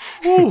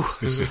 Ooh.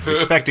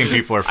 Expecting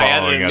people are I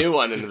added following a us. new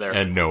one into there.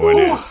 And no one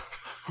is.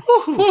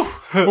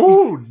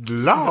 Ooh,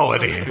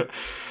 lordy.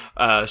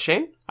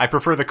 Shane? I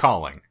prefer the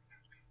calling.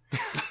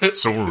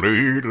 So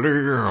lately,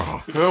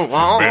 been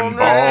Been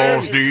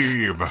balls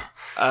deep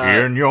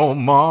in your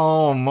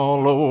mom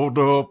all over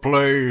the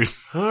place.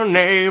 Her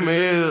name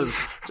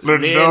is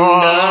Linda.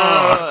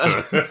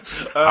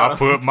 I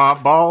put my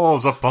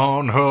balls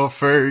upon her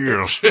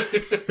face.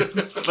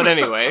 But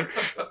anyway,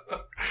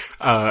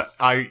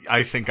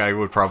 I think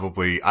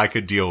I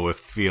could deal with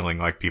feeling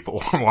like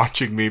people were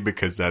watching me,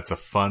 because that's a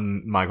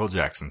fun Michael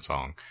Jackson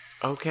song.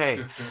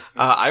 okay.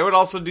 I would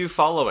also do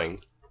following.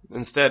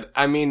 Instead,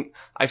 I mean,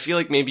 I feel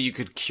like maybe you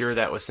could cure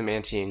that with some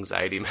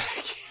anti-anxiety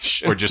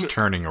medication. Or just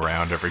turning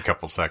around every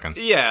couple seconds.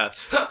 Yeah.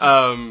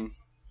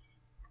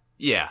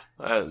 Yeah.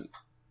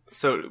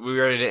 So, we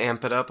ready to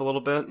amp it up a little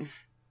bit?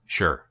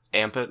 Sure.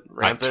 Amp it? I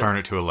Ramp it? turn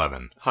it to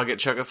 11. Hug it,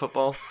 chug it,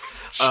 football?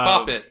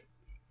 Stop it.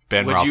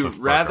 Ben Would you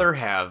Roethlisberger. rather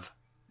have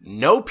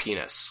no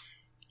penis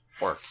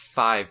or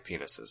 5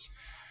 penises?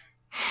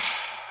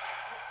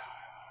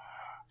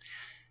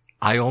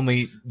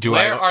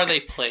 Where are they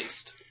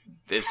placed?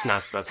 It's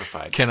not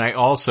specified. Can I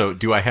also,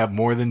 do I have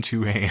more than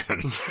 2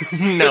 hands?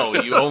 No,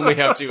 you only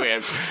have 2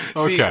 hands.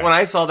 See, Okay. when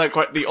I saw that,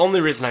 the only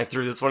reason I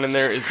threw this one in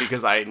there is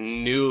because I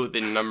knew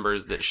the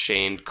numbers that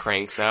Shane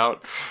cranks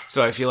out.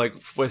 So I feel like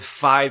with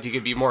 5, you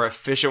could be more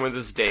efficient with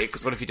this day.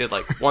 Because what if you did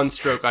like 1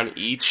 stroke on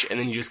each, and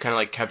then you just kind of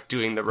like kept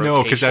doing the rotation?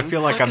 No, because I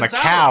feel like Like on a the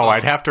cow, xylophone.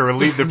 I'd have to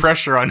relieve the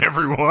pressure on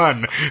every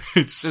one.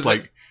 It's Just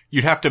like,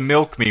 you'd have to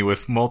milk me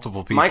with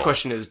multiple people. My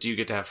question is, do you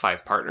get to have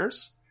 5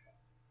 partners?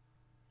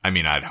 I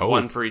mean, I'd hope.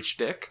 1 for each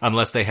dick?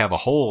 Unless they have a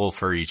hole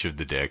for each of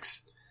the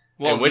dicks.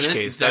 Well, In which then-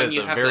 case, then that is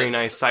you a have very to-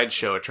 nice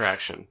sideshow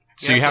attraction.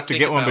 So you have to think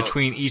get one about-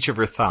 between each of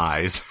her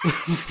thighs,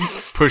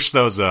 push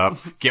those up,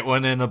 get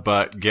one in the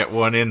butt, get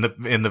one in the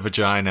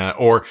vagina,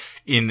 or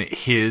in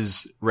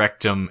his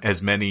rectum,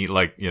 as many,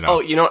 Oh,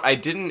 you know what? I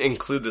didn't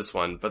include this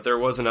one, but there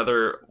was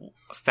another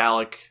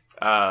phallic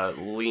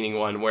leaning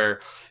one where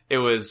it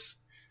was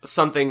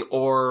something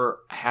or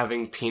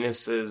having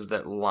penises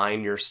that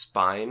line your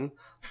spine,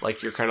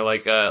 like you're kind of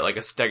like a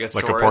stegosaurus,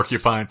 like a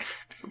porcupine.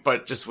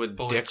 but just with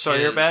Boy, dicks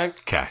on your jizz. back.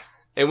 Okay.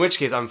 In which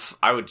case,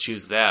 I would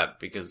choose that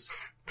because,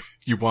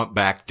 You want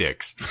back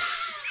dicks.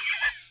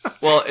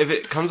 well, if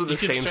it comes with the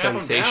You can same strap 'em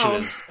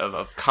sensation down.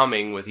 of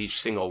coming with each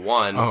single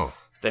one, Oh.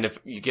 then if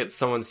you get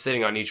someone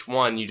sitting on each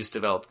one, you just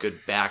develop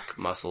good back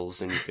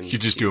muscles, and you can You're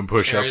just doing Carry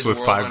push-ups the with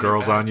world 5 on your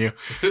girls back. on you.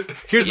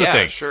 Here's the yeah,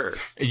 thing. sure.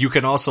 You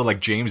can also, like,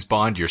 James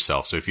Bond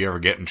yourself. So if you ever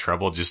get in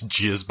trouble, just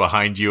jizz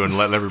behind you and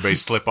let everybody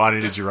slip on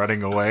it as you're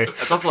running away.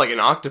 That's also like an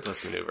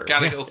octopus maneuver.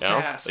 Gotta go You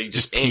know? fast. Like, you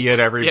Just ink. pee at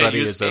Yeah, everybody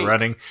you as just they're ink.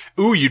 running.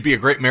 Ooh, you'd be a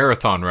great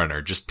marathon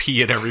runner. Just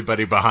pee at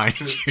everybody behind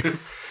you.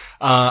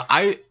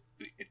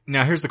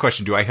 Now here's the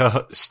question. Do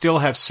I still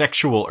have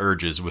sexual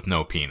urges with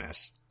no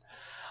penis?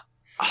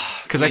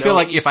 Because I You feel know,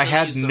 like you if I still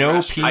had use the no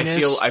restroom.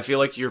 penis, I feel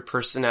like your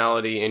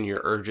personality and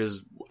your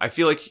urges, I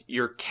feel like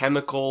your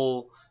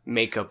chemical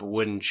makeup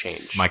wouldn't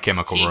change. my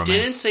chemical He romance.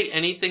 didn't say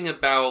anything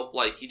about,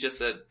 like, he just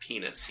said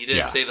penis. He didn't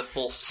Yeah. say the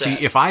full See,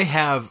 set. if I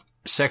have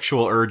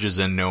sexual urges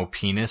and no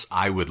penis,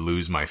 I would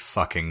lose my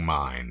fucking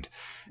mind.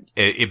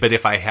 But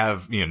if I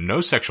have,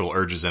 no sexual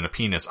urges and a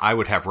penis, I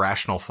would have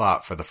rational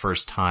thought for the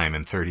first time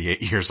in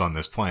 38 years on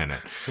this planet.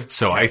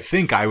 So I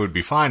think I would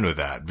be fine with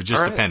that, but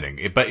just All right.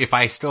 depending. But if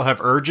I still have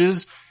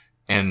urges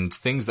and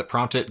things that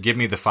prompt it, give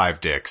me the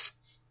 5 dicks.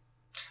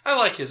 I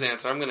like his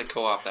answer. I'm going to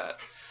co-op that.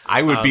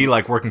 I would be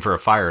like working for a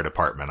fire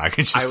department. I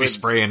could just be would-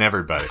 spraying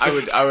everybody. I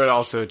would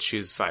also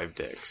choose 5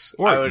 dicks.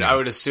 Or, I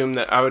would assume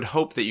that, I would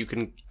hope that you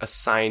can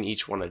assign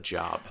each one a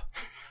job.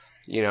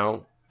 You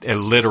know? A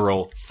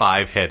literal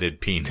 5-headed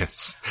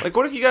penis. Like,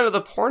 what if you got into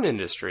the porn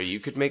industry? You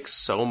could make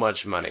so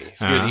much money if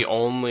you're the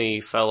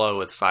only fellow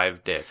with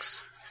 5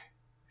 dicks.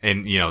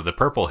 And, the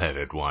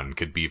purple-headed one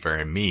could be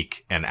very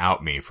meek and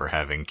out me for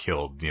having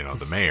killed,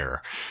 the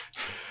mayor.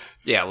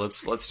 Yeah,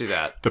 let's do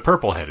that. The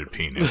purple-headed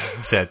penis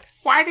said,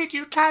 "Why did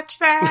you touch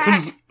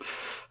that?"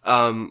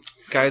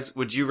 Guys,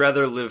 would you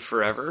rather live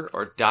forever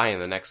or die in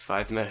the next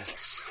 5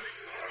 minutes?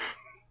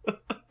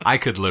 I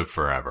could live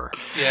forever.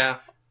 Yeah.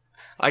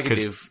 I could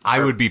do. Because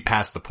I would be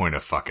past the point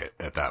of fuck it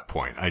at that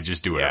point. I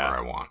just do whatever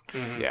I want.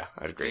 Yeah,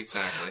 I'd agree.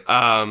 Exactly.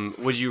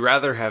 Would you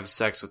rather have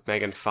sex with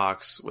Megan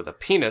Fox with a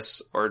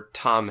penis or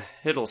Tom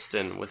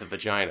Hiddleston with a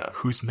vagina?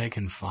 Who's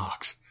Megan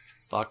Fox?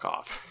 Fuck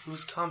off.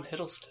 Who's Tom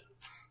Hiddleston?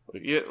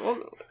 Yeah, well,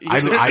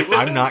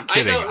 I'm not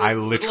kidding. know, I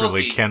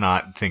literally Loki.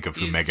 cannot think of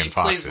who He Megan plays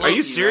Fox is. Are you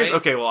Loki, serious? right?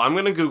 Okay, well, I'm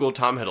going to Google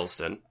Tom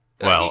Hiddleston.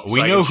 Well, So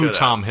we I know can show who that.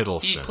 Tom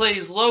Hiddleston He is.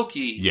 plays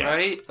Loki, Yes.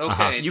 right? Okay.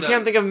 Uh-huh. You done.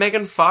 can't think of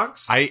Megan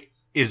Fox? Is Did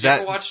you that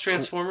ever watch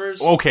Transformers?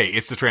 okay?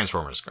 It's the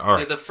Transformers. All Yeah,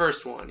 right. the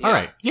first one. Yeah. All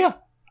right. Yeah.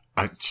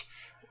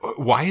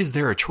 Why is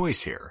there a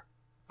choice here?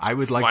 I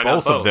would like Why not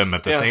both of both? them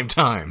at the Yeah. same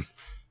time.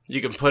 You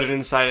can put it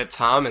inside a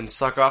Tom and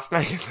suck off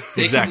Megan.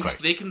 Exactly.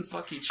 They can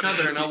fuck each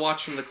other, and I'll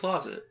watch from the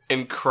closet.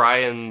 And cry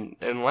and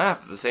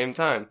laugh at the same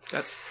time.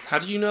 That's how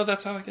do you know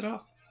that's how I get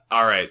off?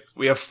 All right,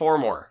 we have 4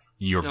 more.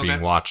 You're Okay.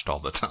 being watched all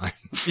the time.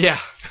 Yeah.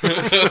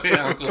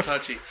 Yeah, Uncle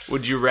Touchy.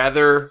 Would you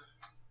rather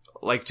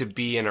like to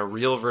be in a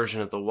real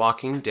version of The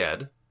Walking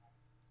Dead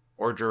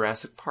or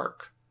Jurassic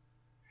Park?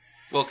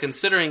 Well,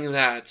 considering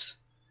that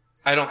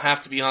I don't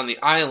have to be on the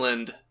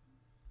island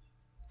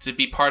to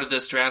be part of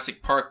this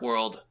Jurassic Park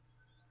world,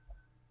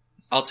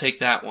 I'll take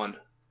that one.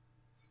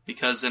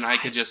 Because then I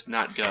could just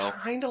not go.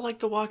 Kinda like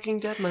The Walking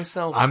Dead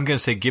myself. I'm going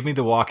to say, give me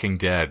The Walking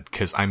Dead,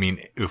 because, I mean,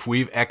 if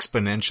we've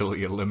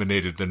exponentially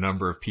eliminated the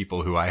number of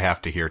people who I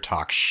have to hear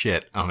talk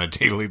shit on a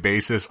daily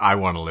basis, I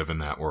want to live in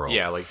that world.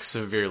 Yeah, like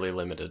severely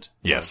limited.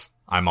 Yes,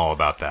 I'm all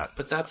about that.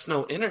 But that's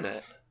no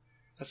internet.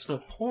 That's no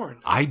porn.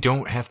 I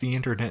don't have the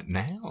internet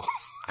now.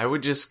 I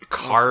would just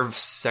carve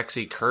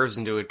sexy curves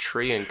into a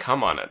tree and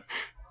come on it.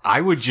 I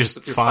would just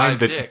With your find 5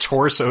 the dicks.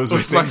 torsos of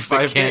With my things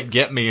that 5 can't dicks.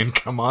 get me and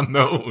come on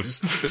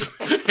those.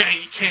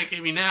 You can't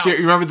get me now. So you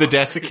remember the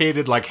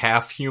desiccated, like,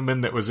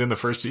 half-human that was in the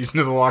first season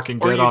of The Walking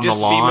Or Dead you on the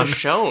just be lawn?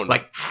 Michonne.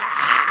 Like,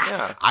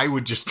 Yeah. I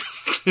would just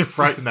be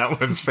right in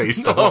that one's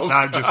face the whole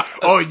time. Just,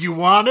 oh, you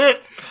want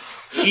it?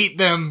 Eat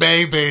them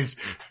babies.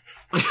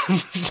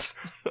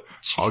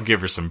 I'll give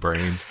her some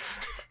brains.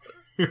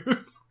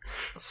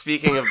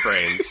 Speaking of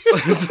brains.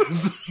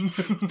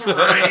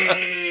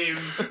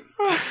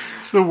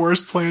 It's the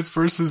worst Plants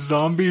vs.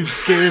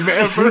 Zombies game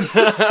ever.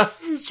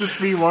 It's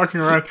just me walking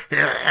around.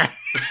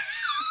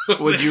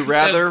 Would you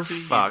rather That's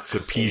fuck It's a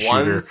pea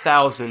shooter.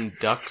 1,000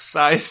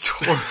 duck-sized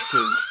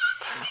horses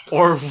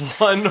or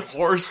 1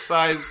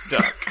 horse-sized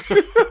duck?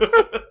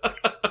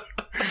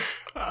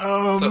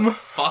 So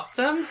fuck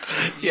them?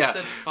 You Yeah.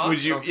 said fuck?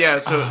 Would you? Okay. Yeah.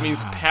 So it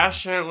means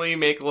passionately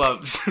make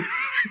love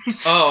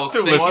Oh,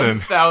 to they- Listen.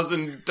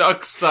 1,000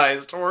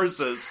 duck-sized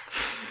horses.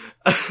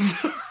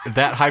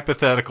 That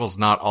hypothetical's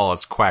not all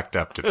it's quacked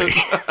up to be.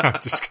 I'm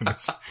just gonna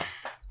say,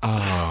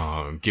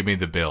 oh, give me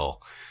the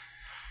bill.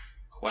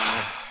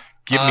 Wow.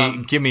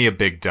 Give me a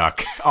big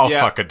duck. I'll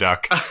Yeah. fuck a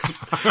duck.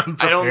 I'm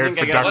I don't prepared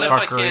think for I got- What if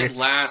I fuckery. can't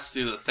last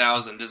through the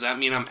 1,000? Does that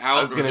mean I'm out?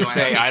 I was or gonna do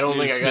say have to I don't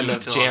think I got snooze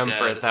enough till jam I'm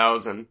for dead?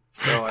 1,000.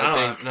 So I don't I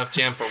have think enough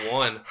jam for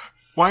 1.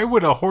 Why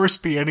would a horse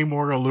be any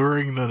more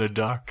alluring than a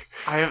duck?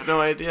 I have no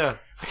idea.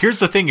 Here's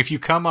the thing, if you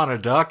come on a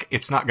duck,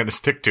 it's not going to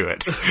stick to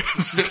it.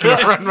 It's just going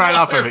to run right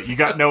off of it. You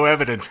got no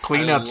evidence.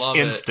 Cleanup's love it.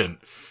 instant.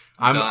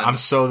 Done. I'm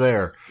so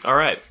there. All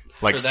right.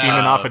 Like For that,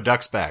 semen off a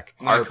duck's back.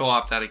 I'm gonna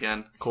co-op that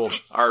again. Cool.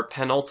 Our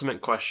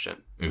penultimate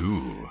question: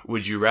 Ooh.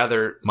 would you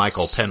rather,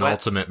 Michael, sweat-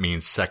 penultimate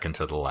means second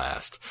to the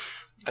last.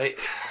 I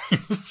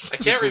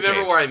can't Just in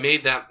remember case. where I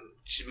made that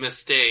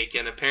mistake,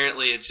 and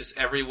apparently it's just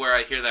everywhere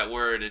I hear that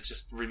word, it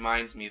just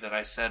reminds me that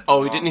I said the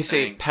Oh, wrong didn't he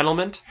say thing.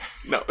 penulment?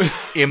 No.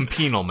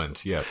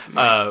 Impenalment, yes.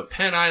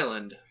 Penn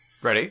Island.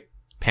 Ready?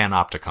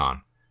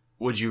 Panopticon.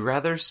 Would you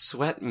rather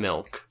sweat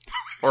milk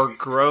or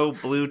grow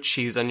blue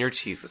cheese on your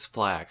teeth as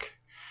plaque?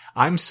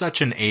 I'm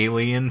such an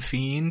alien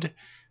fiend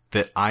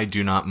that I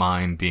do not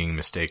mind being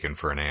mistaken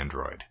for an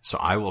android. So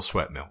I will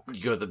sweat milk.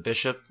 You go the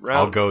bishop route?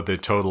 I'll go the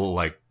total,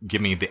 like,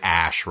 give me the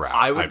ash route.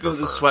 I would go the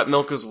prefer. sweat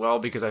milk as well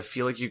because I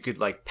feel like you could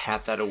like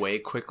pat that away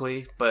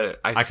quickly, but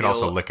I could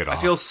also lick it I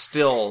off. feel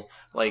still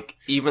like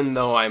even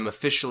though I'm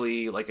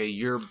officially like a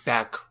year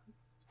back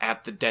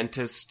at the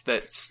dentist,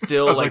 that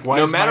still I was like why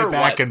no is matter my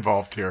back what,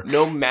 involved here?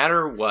 no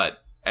matter what,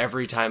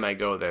 every time I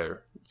go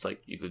there, it's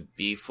like you could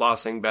be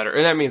flossing better,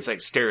 and I mean it's like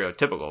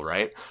stereotypical,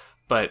 right?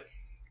 But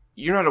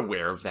you're not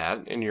aware of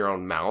that in your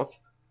own mouth.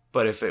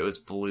 But if it was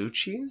blue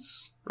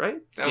cheese, right?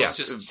 That yeah, was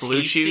just if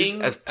blue cheese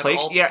tasting as at plaque,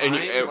 all yeah, and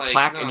time? Like,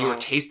 plaque, and you were no.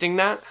 tasting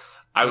that,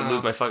 I would No.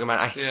 lose my fucking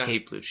mind. I Yeah.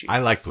 hate blue cheese.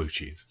 I like blue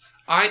cheese.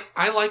 I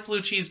like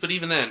blue cheese, but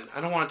even then,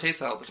 I don't want to taste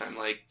that all the time.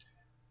 Like,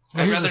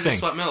 Well, I'd here's rather the just thing.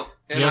 sweat milk.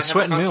 And You know, I have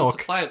sweat a constant milk-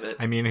 supply of it.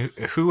 I mean,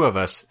 who of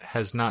us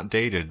has not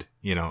dated,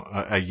 you know,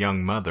 a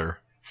young mother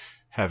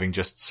having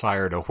just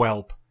sired a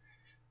whelp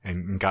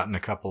and gotten a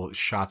couple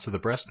shots of the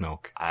breast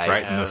milk I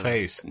right in the have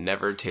face?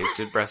 Never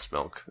tasted breast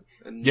milk.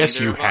 And Yes,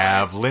 neither you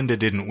have. Linda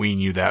didn't wean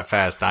you that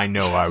fast. I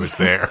know I was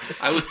there.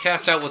 I was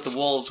cast out with the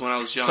wolves when I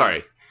was young.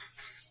 Sorry.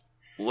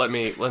 let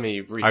me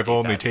restate I've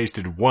only that.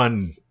 tasted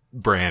one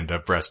brand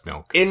of breast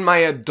milk. In my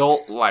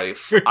adult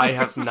life, I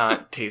have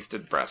not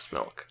tasted breast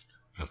milk.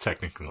 Well,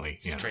 technically,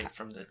 yeah. Straight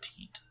from the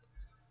teat.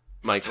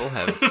 Michael,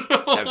 have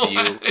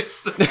you?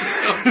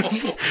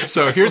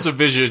 So here's a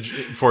vision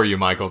for you,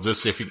 Michael,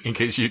 just in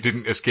case you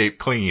didn't escape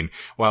clean.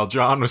 While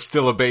John was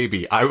still a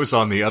baby, I was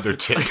on the other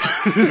tit.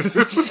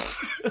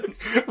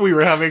 We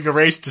were having a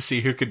race to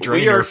see who could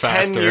drain her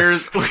faster.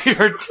 We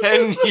are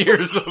 10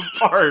 years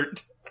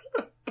apart.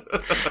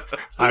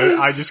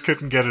 I just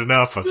couldn't get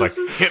enough. I was like,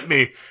 hit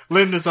me.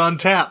 Linda's on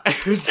tap.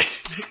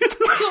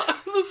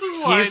 This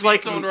is why He's I like-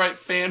 need someone to write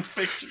fan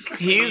fiction.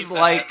 He's I need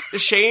like,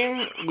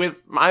 Shane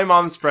with my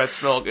mom's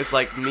breast milk is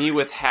like me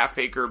with Half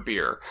Acre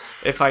beer.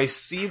 If I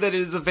see that it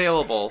is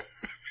available,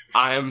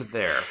 I am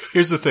there.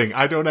 Here's the thing.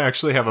 I don't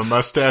actually have a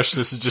mustache.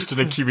 This is just an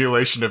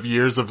accumulation of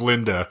years of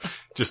Linda.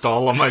 Just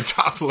all on my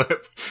top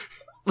lip.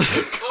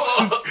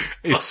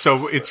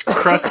 It's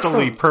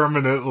crustily,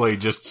 permanently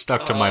just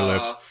stuck to my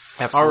lips.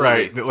 Absolutely. All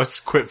right,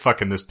 let's quit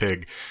fucking this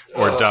pig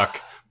or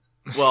duck.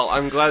 Well,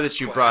 I'm glad that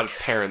you brought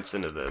parents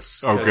into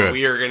this. Oh, 'cause good.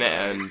 We are going to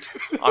end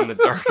on the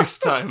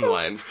darkest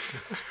timeline.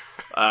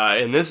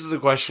 And this is a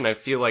question I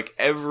feel like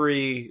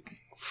every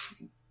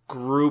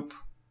group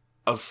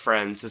of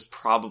friends has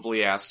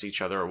probably asked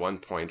each other at one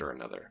point or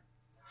another.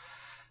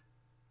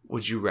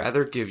 Would you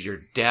rather give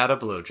your dad a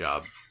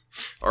blowjob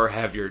or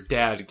have your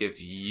dad give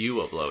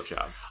you a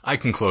blowjob? I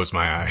can close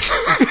my eyes.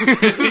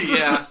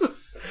 Yeah.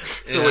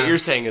 So what you're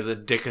saying is a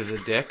dick is a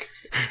dick?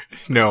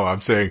 No, I'm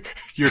saying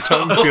your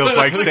tongue feels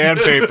like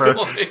sandpaper.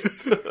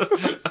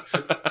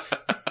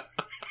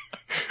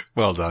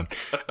 Well done.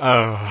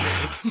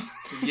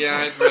 Yeah,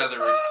 I'd rather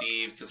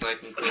receive because I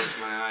can close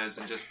my eyes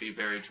and just be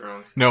very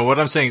drunk. No, what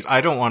I'm saying is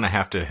I don't want to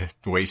have to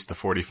waste the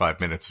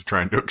 45 minutes of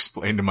trying to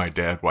explain to my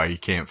dad why he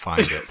can't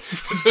find it.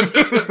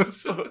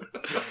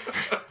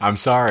 I'm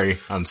sorry.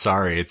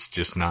 It's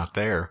just not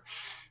there.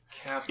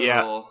 Capital.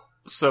 Yeah.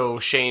 So,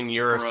 Shane,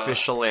 your Bruh.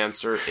 official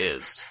answer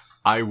is...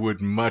 I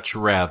would much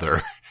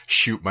rather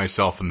shoot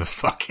myself in the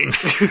fucking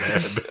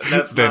head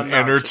That's not than an option.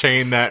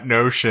 entertain that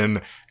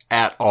notion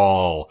at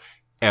all,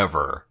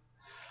 ever.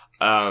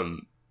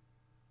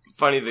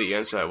 Funny that you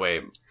answer that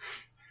way.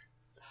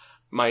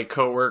 My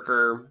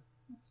coworker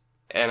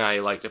and I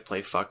like to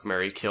play Fuck,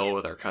 Marry, Kill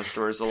with our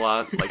customers a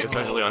lot, like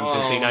especially on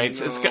busy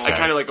nights. It's no.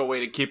 kind of like a way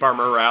to keep our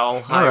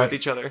morale high Alright. with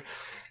each other.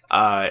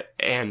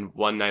 And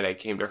one night I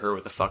came to her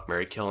with a Fuck,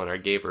 Marry, Kill, and I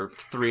gave her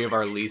 3 of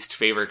our least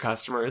favorite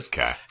customers.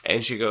 Okay.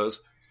 And she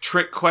goes,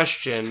 trick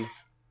question.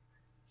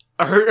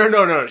 Or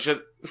no.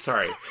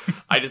 Sorry.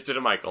 I just did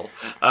a Michael.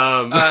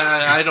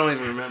 I don't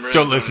even remember.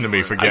 Don't listen to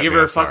me, forget I give me,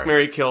 her I'm a fuck, sorry.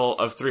 marry, kill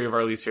of 3 of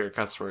our least favorite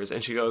customers,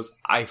 and she goes,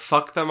 I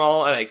fuck them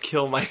all and I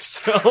kill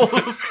myself.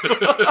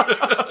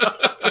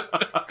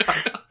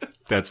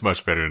 That's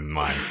much better than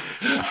mine.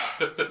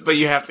 But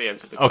you have to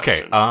answer the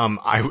Okay, question.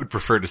 I would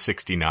prefer to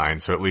 69,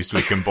 so at least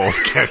we can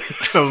both get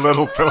a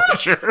little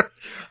pleasure.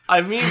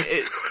 I mean,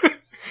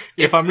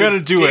 If I'm going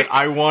to do dick it,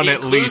 I want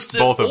at least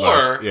both of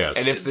us. or- Yes.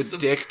 and if the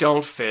dick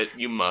don't fit,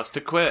 you must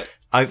acquit.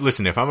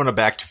 Listen, if I'm going to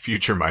Back to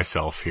Future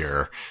myself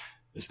here,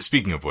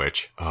 speaking of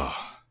which,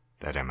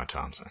 that Emma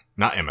Thompson.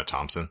 Not Emma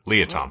Thompson,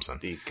 Leah Thompson.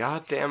 The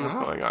goddamn is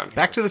going on here?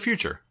 Back to the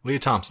Future, Leah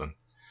Thompson.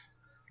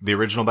 The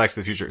original Back to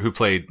the Future, who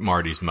played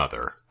Marty's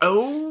mother.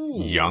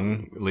 Oh!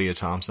 Young Leah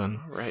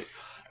Thompson. Right.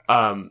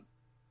 I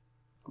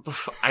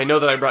know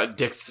that I brought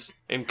dicks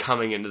in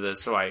coming into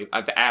this, so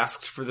I've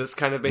asked for this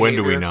kind of behavior. When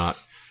do we not?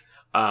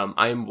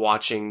 I'm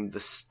watching The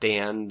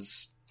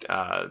Stand's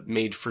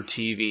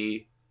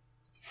made-for-TV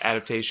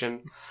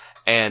adaptation,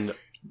 and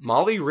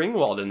Molly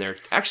Ringwald in there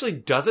actually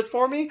does it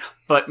for me,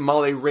 but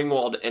Molly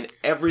Ringwald and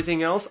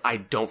everything else, I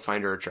don't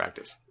find her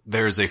attractive.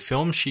 There's a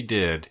film she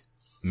did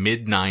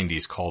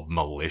mid-90s called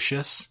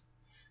Malicious,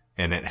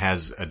 and it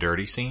has a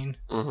dirty scene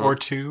or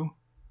 2.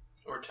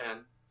 Or 10.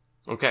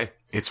 Okay.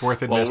 It's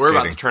worth Well, investigating. we're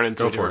about to turn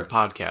into Go a for different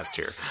podcast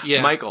here.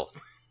 Yeah. Michael,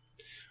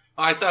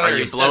 I thought I are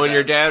already you said blowing that.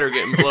 your dad or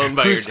getting blown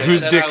by your Whose dad?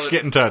 whose said dick's I would-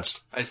 getting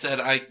touched? I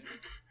said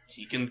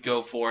he can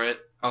go for it.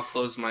 I'll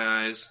close my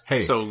eyes. Hey,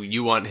 So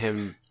you want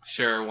him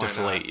Sure, why to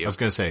fillet not? I you? was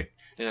going to say,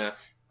 Yeah,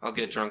 I'll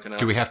get drunk enough.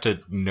 do we have to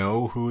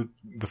know who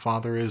the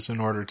father is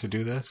in order to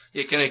do this?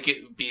 Yeah, can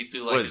it be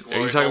through like? What is, a are you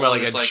glory talking hole about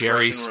like and a it's Jerry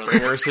Russian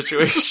Springer roulette?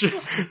 situation?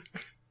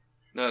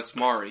 No, it's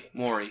Mari.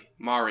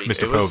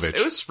 Mr. It was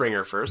Povich.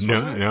 Springer first,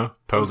 wasn't it? No,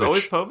 It was Povich.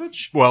 always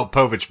Povich? Well,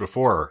 Povich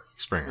before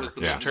Springer. Was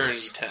the Yeah.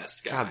 maternity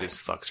test guy. God, these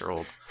fucks are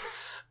old.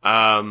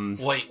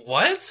 Wait,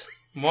 what?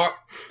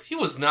 He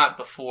was not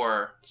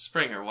before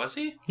Springer, was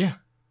he?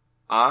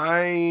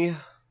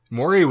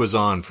 Maury was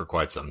on for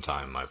quite some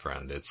time, my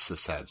friend. It's a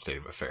sad state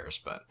of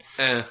affairs, but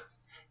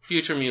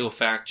Future me will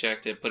fact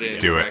check it, put it in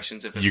do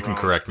corrections it. if it's You can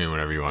wrong. correct me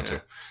whenever you want Yeah.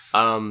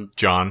 to.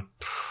 John?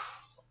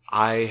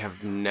 I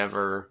have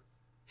never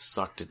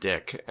sucked a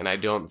dick, and I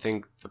don't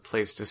think the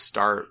place to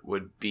start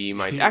would be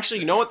my...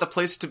 Actually, you know what? The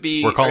place to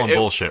be... We're calling it-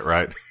 bullshit,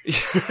 right?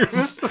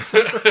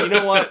 You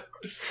know what?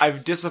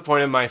 I've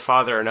disappointed my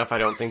father enough I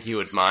don't think he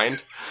would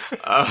mind.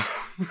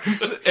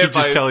 He'd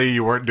just tell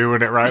you weren't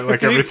doing it right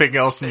like everything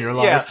else in your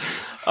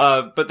life. Yeah.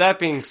 But that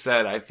being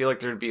said, I feel like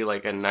there'd be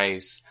like a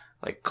nice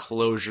like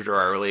closure to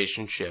our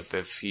relationship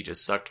if he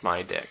just sucked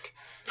my dick.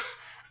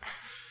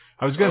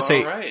 I was going to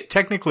say, right.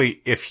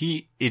 technically, if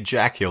he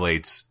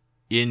ejaculates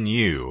in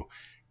you,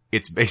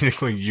 it's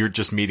basically you're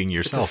just meeting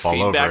yourself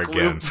all over feedback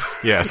again. loop.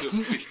 Yes.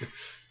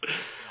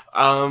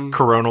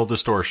 Coronal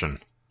distortion.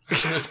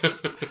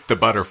 The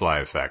butterfly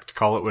effect.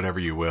 Call it whatever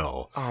you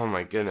will. Oh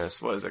my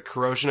goodness. What is it?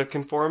 Corrosion of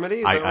conformity?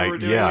 Is that what we're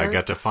doing I here?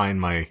 got to find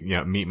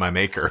meet my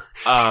maker.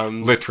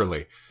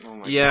 Literally. Oh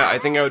my Yeah, I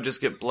think I would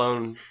just get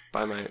blown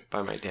by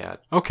my dad.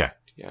 Okay.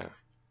 Yeah.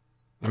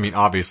 I mean,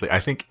 obviously, I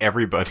think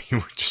everybody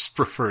would just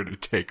prefer to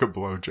take a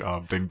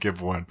blowjob than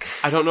give one.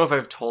 I don't know if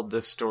I've told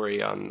this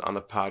story on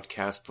the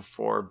podcast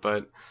before,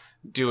 but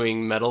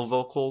doing metal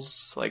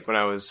vocals, like when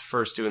I was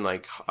first doing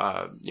like,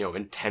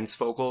 intense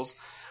vocals,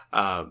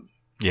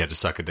 You had to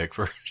suck a dick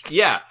first.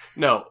 yeah,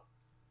 no,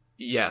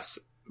 yes,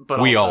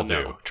 but We also all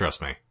do, no.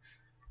 trust me.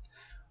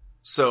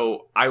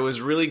 So I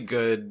was really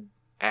good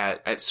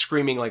at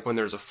screaming, like when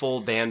there's a full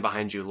band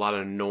behind you, a lot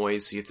of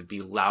noise, so you have to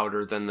be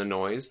louder than the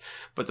noise.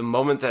 But the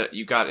moment that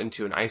you got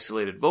into an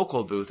isolated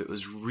vocal booth, it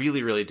was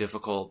really, really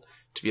difficult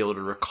to be able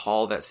to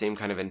recall that same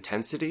kind of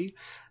intensity.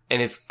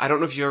 And I don't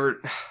know if you ever...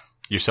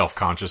 You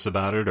self-conscious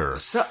about it, or?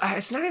 So,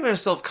 it's not even a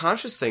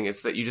self-conscious thing.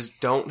 It's that you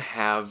just don't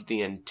have the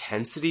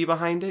intensity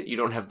behind it. You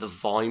don't have the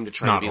volume to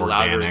try to be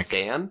louder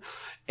than.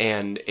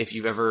 And if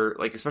you've ever,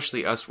 like,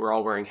 especially us, we're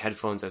all wearing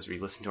headphones as we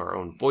listen to our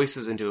own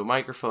voices into a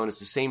microphone. It's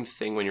the same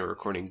thing when you're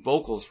recording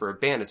vocals for a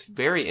band. It's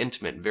very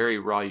intimate, very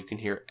raw. You can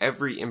hear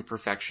every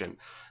imperfection,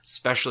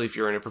 especially if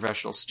you're in a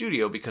professional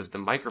studio, because the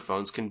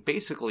microphones can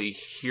basically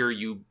hear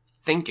you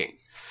thinking,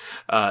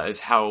 is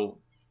how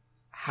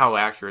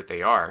accurate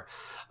they are.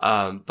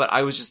 But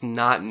I was just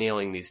not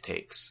nailing these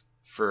takes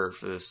for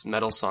this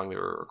metal song they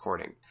were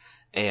recording.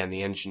 And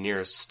the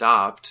engineer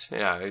stopped.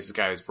 Yeah, this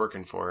guy I was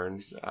working for,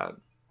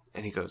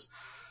 and he goes,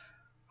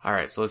 all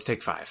right, so let's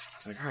take 5. I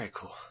was like, all right,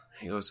 cool.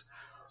 He goes,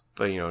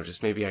 but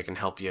just maybe I can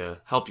help you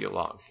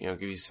along,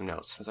 give you some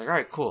notes. I was like, all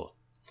right, cool.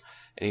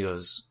 And he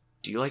goes,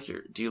 do you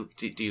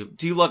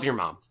love your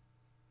mom?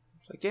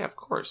 I was like, yeah, of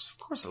course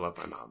I love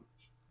my mom.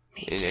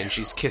 And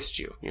she's kissed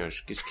you,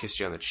 she's kissed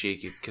you on the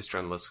cheek. You've kissed her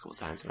on the lips a couple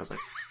times. And I was like,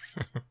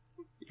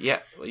 yeah.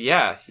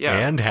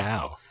 And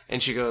how?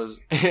 And she goes,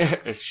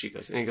 and he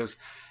goes,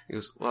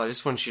 well, I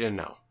just want you to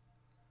know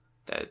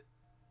that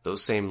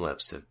those same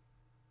lips have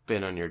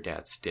been on your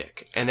dad's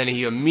dick. And then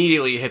he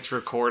immediately hits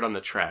record on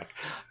the track.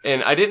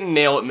 And I didn't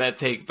nail it in that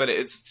take, but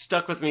it's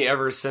stuck with me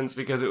ever since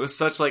because it was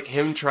such like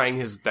him trying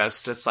his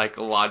best to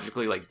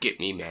psychologically like get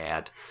me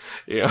mad.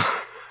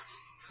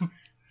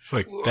 It's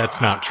like, that's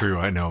not true.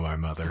 I know my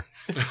mother.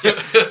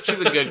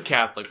 She's a good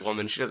Catholic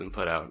woman. She doesn't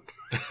put out.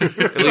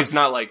 At least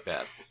not like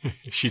that.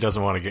 She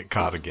doesn't want to get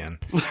caught again.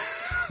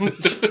 Well,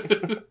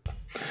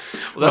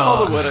 that's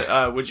all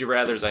the would you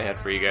rathers I had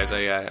for you guys.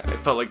 I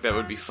felt like that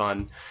would be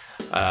fun.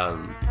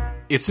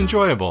 It's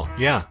enjoyable.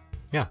 Yeah.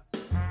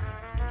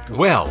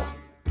 Well,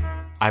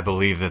 I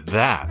believe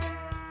that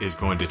is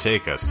going to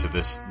take us to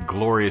this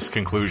glorious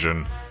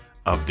conclusion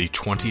of the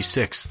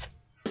 26th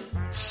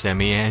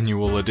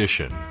semi-annual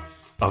edition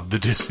of the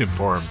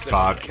Disinformed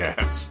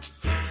Podcast.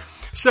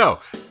 So,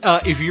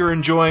 if you're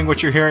enjoying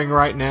what you're hearing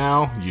right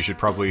now, you should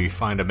probably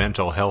find a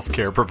mental health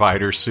care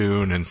provider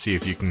soon and see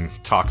if you can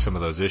talk some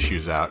of those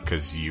issues out,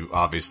 because you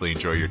obviously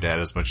enjoy your dad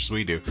as much as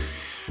we do.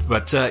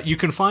 But you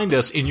can find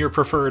us in your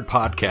preferred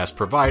podcast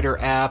provider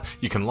app.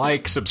 You can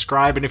like,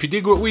 subscribe, and if you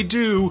dig what we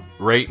do,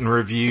 rate and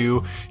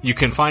review. You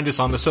can find us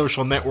on the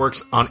social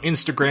networks on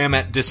Instagram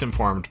at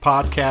Disinformed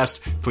Podcast.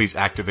 Please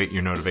activate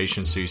your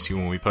notifications so you see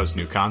when we post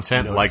new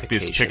content, like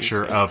this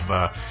picture of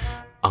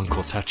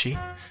Uncle Touchy.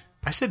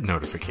 I said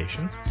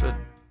notifications. I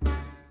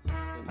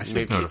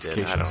said notifications. You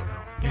did. I don't know.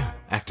 Yeah,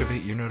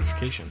 activate your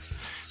notifications.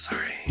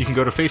 Sorry. You can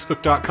go to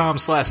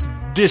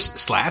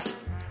facebook.com/slash.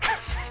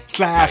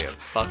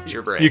 Fucked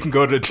your brain. You can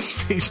go to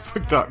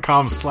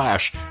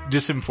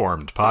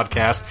facebook.com/disinformed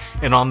podcast.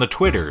 And on the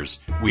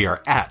Twitters, we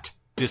are at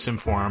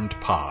disinformed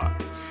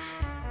pod.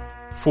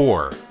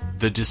 For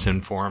the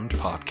Disinformed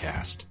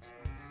Podcast,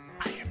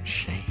 I am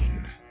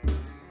Shane.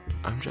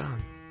 I'm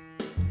John.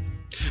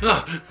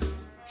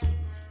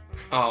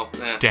 Oh,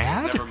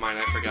 Dad? Never mind,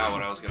 I forgot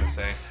what I was going to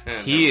say.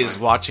 He is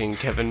watching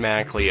Kevin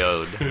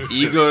MacLeod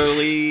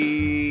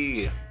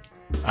eagerly.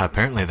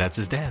 Apparently that's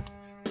his dad.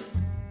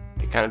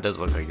 It kind of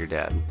does look like your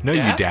dad. No,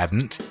 Dad? you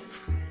dadn't.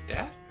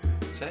 Dad?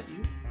 Is that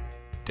you?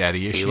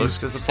 Daddy issues. He looks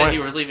You said disappointed.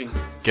 you were leaving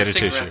Get a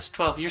cigarettes tissue.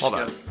 12 years Hold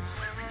ago. on.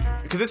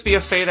 Could this be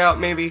a fade out,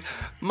 maybe?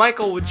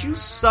 Michael, would you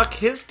suck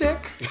his dick?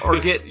 Or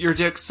get your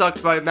dick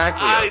sucked by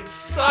MacLeod? I'd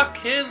suck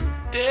his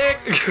dick.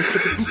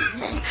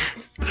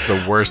 It's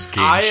the worst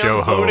game I show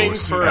am voting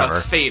host for ever.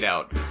 a fade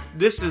out.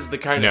 This is the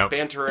kind Nope. of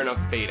banter in a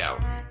fade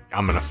out.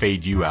 I'm going to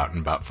fade you out in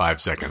about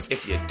 5 seconds.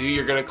 If you do,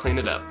 you're going to clean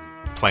it up.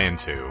 Plan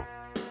 2.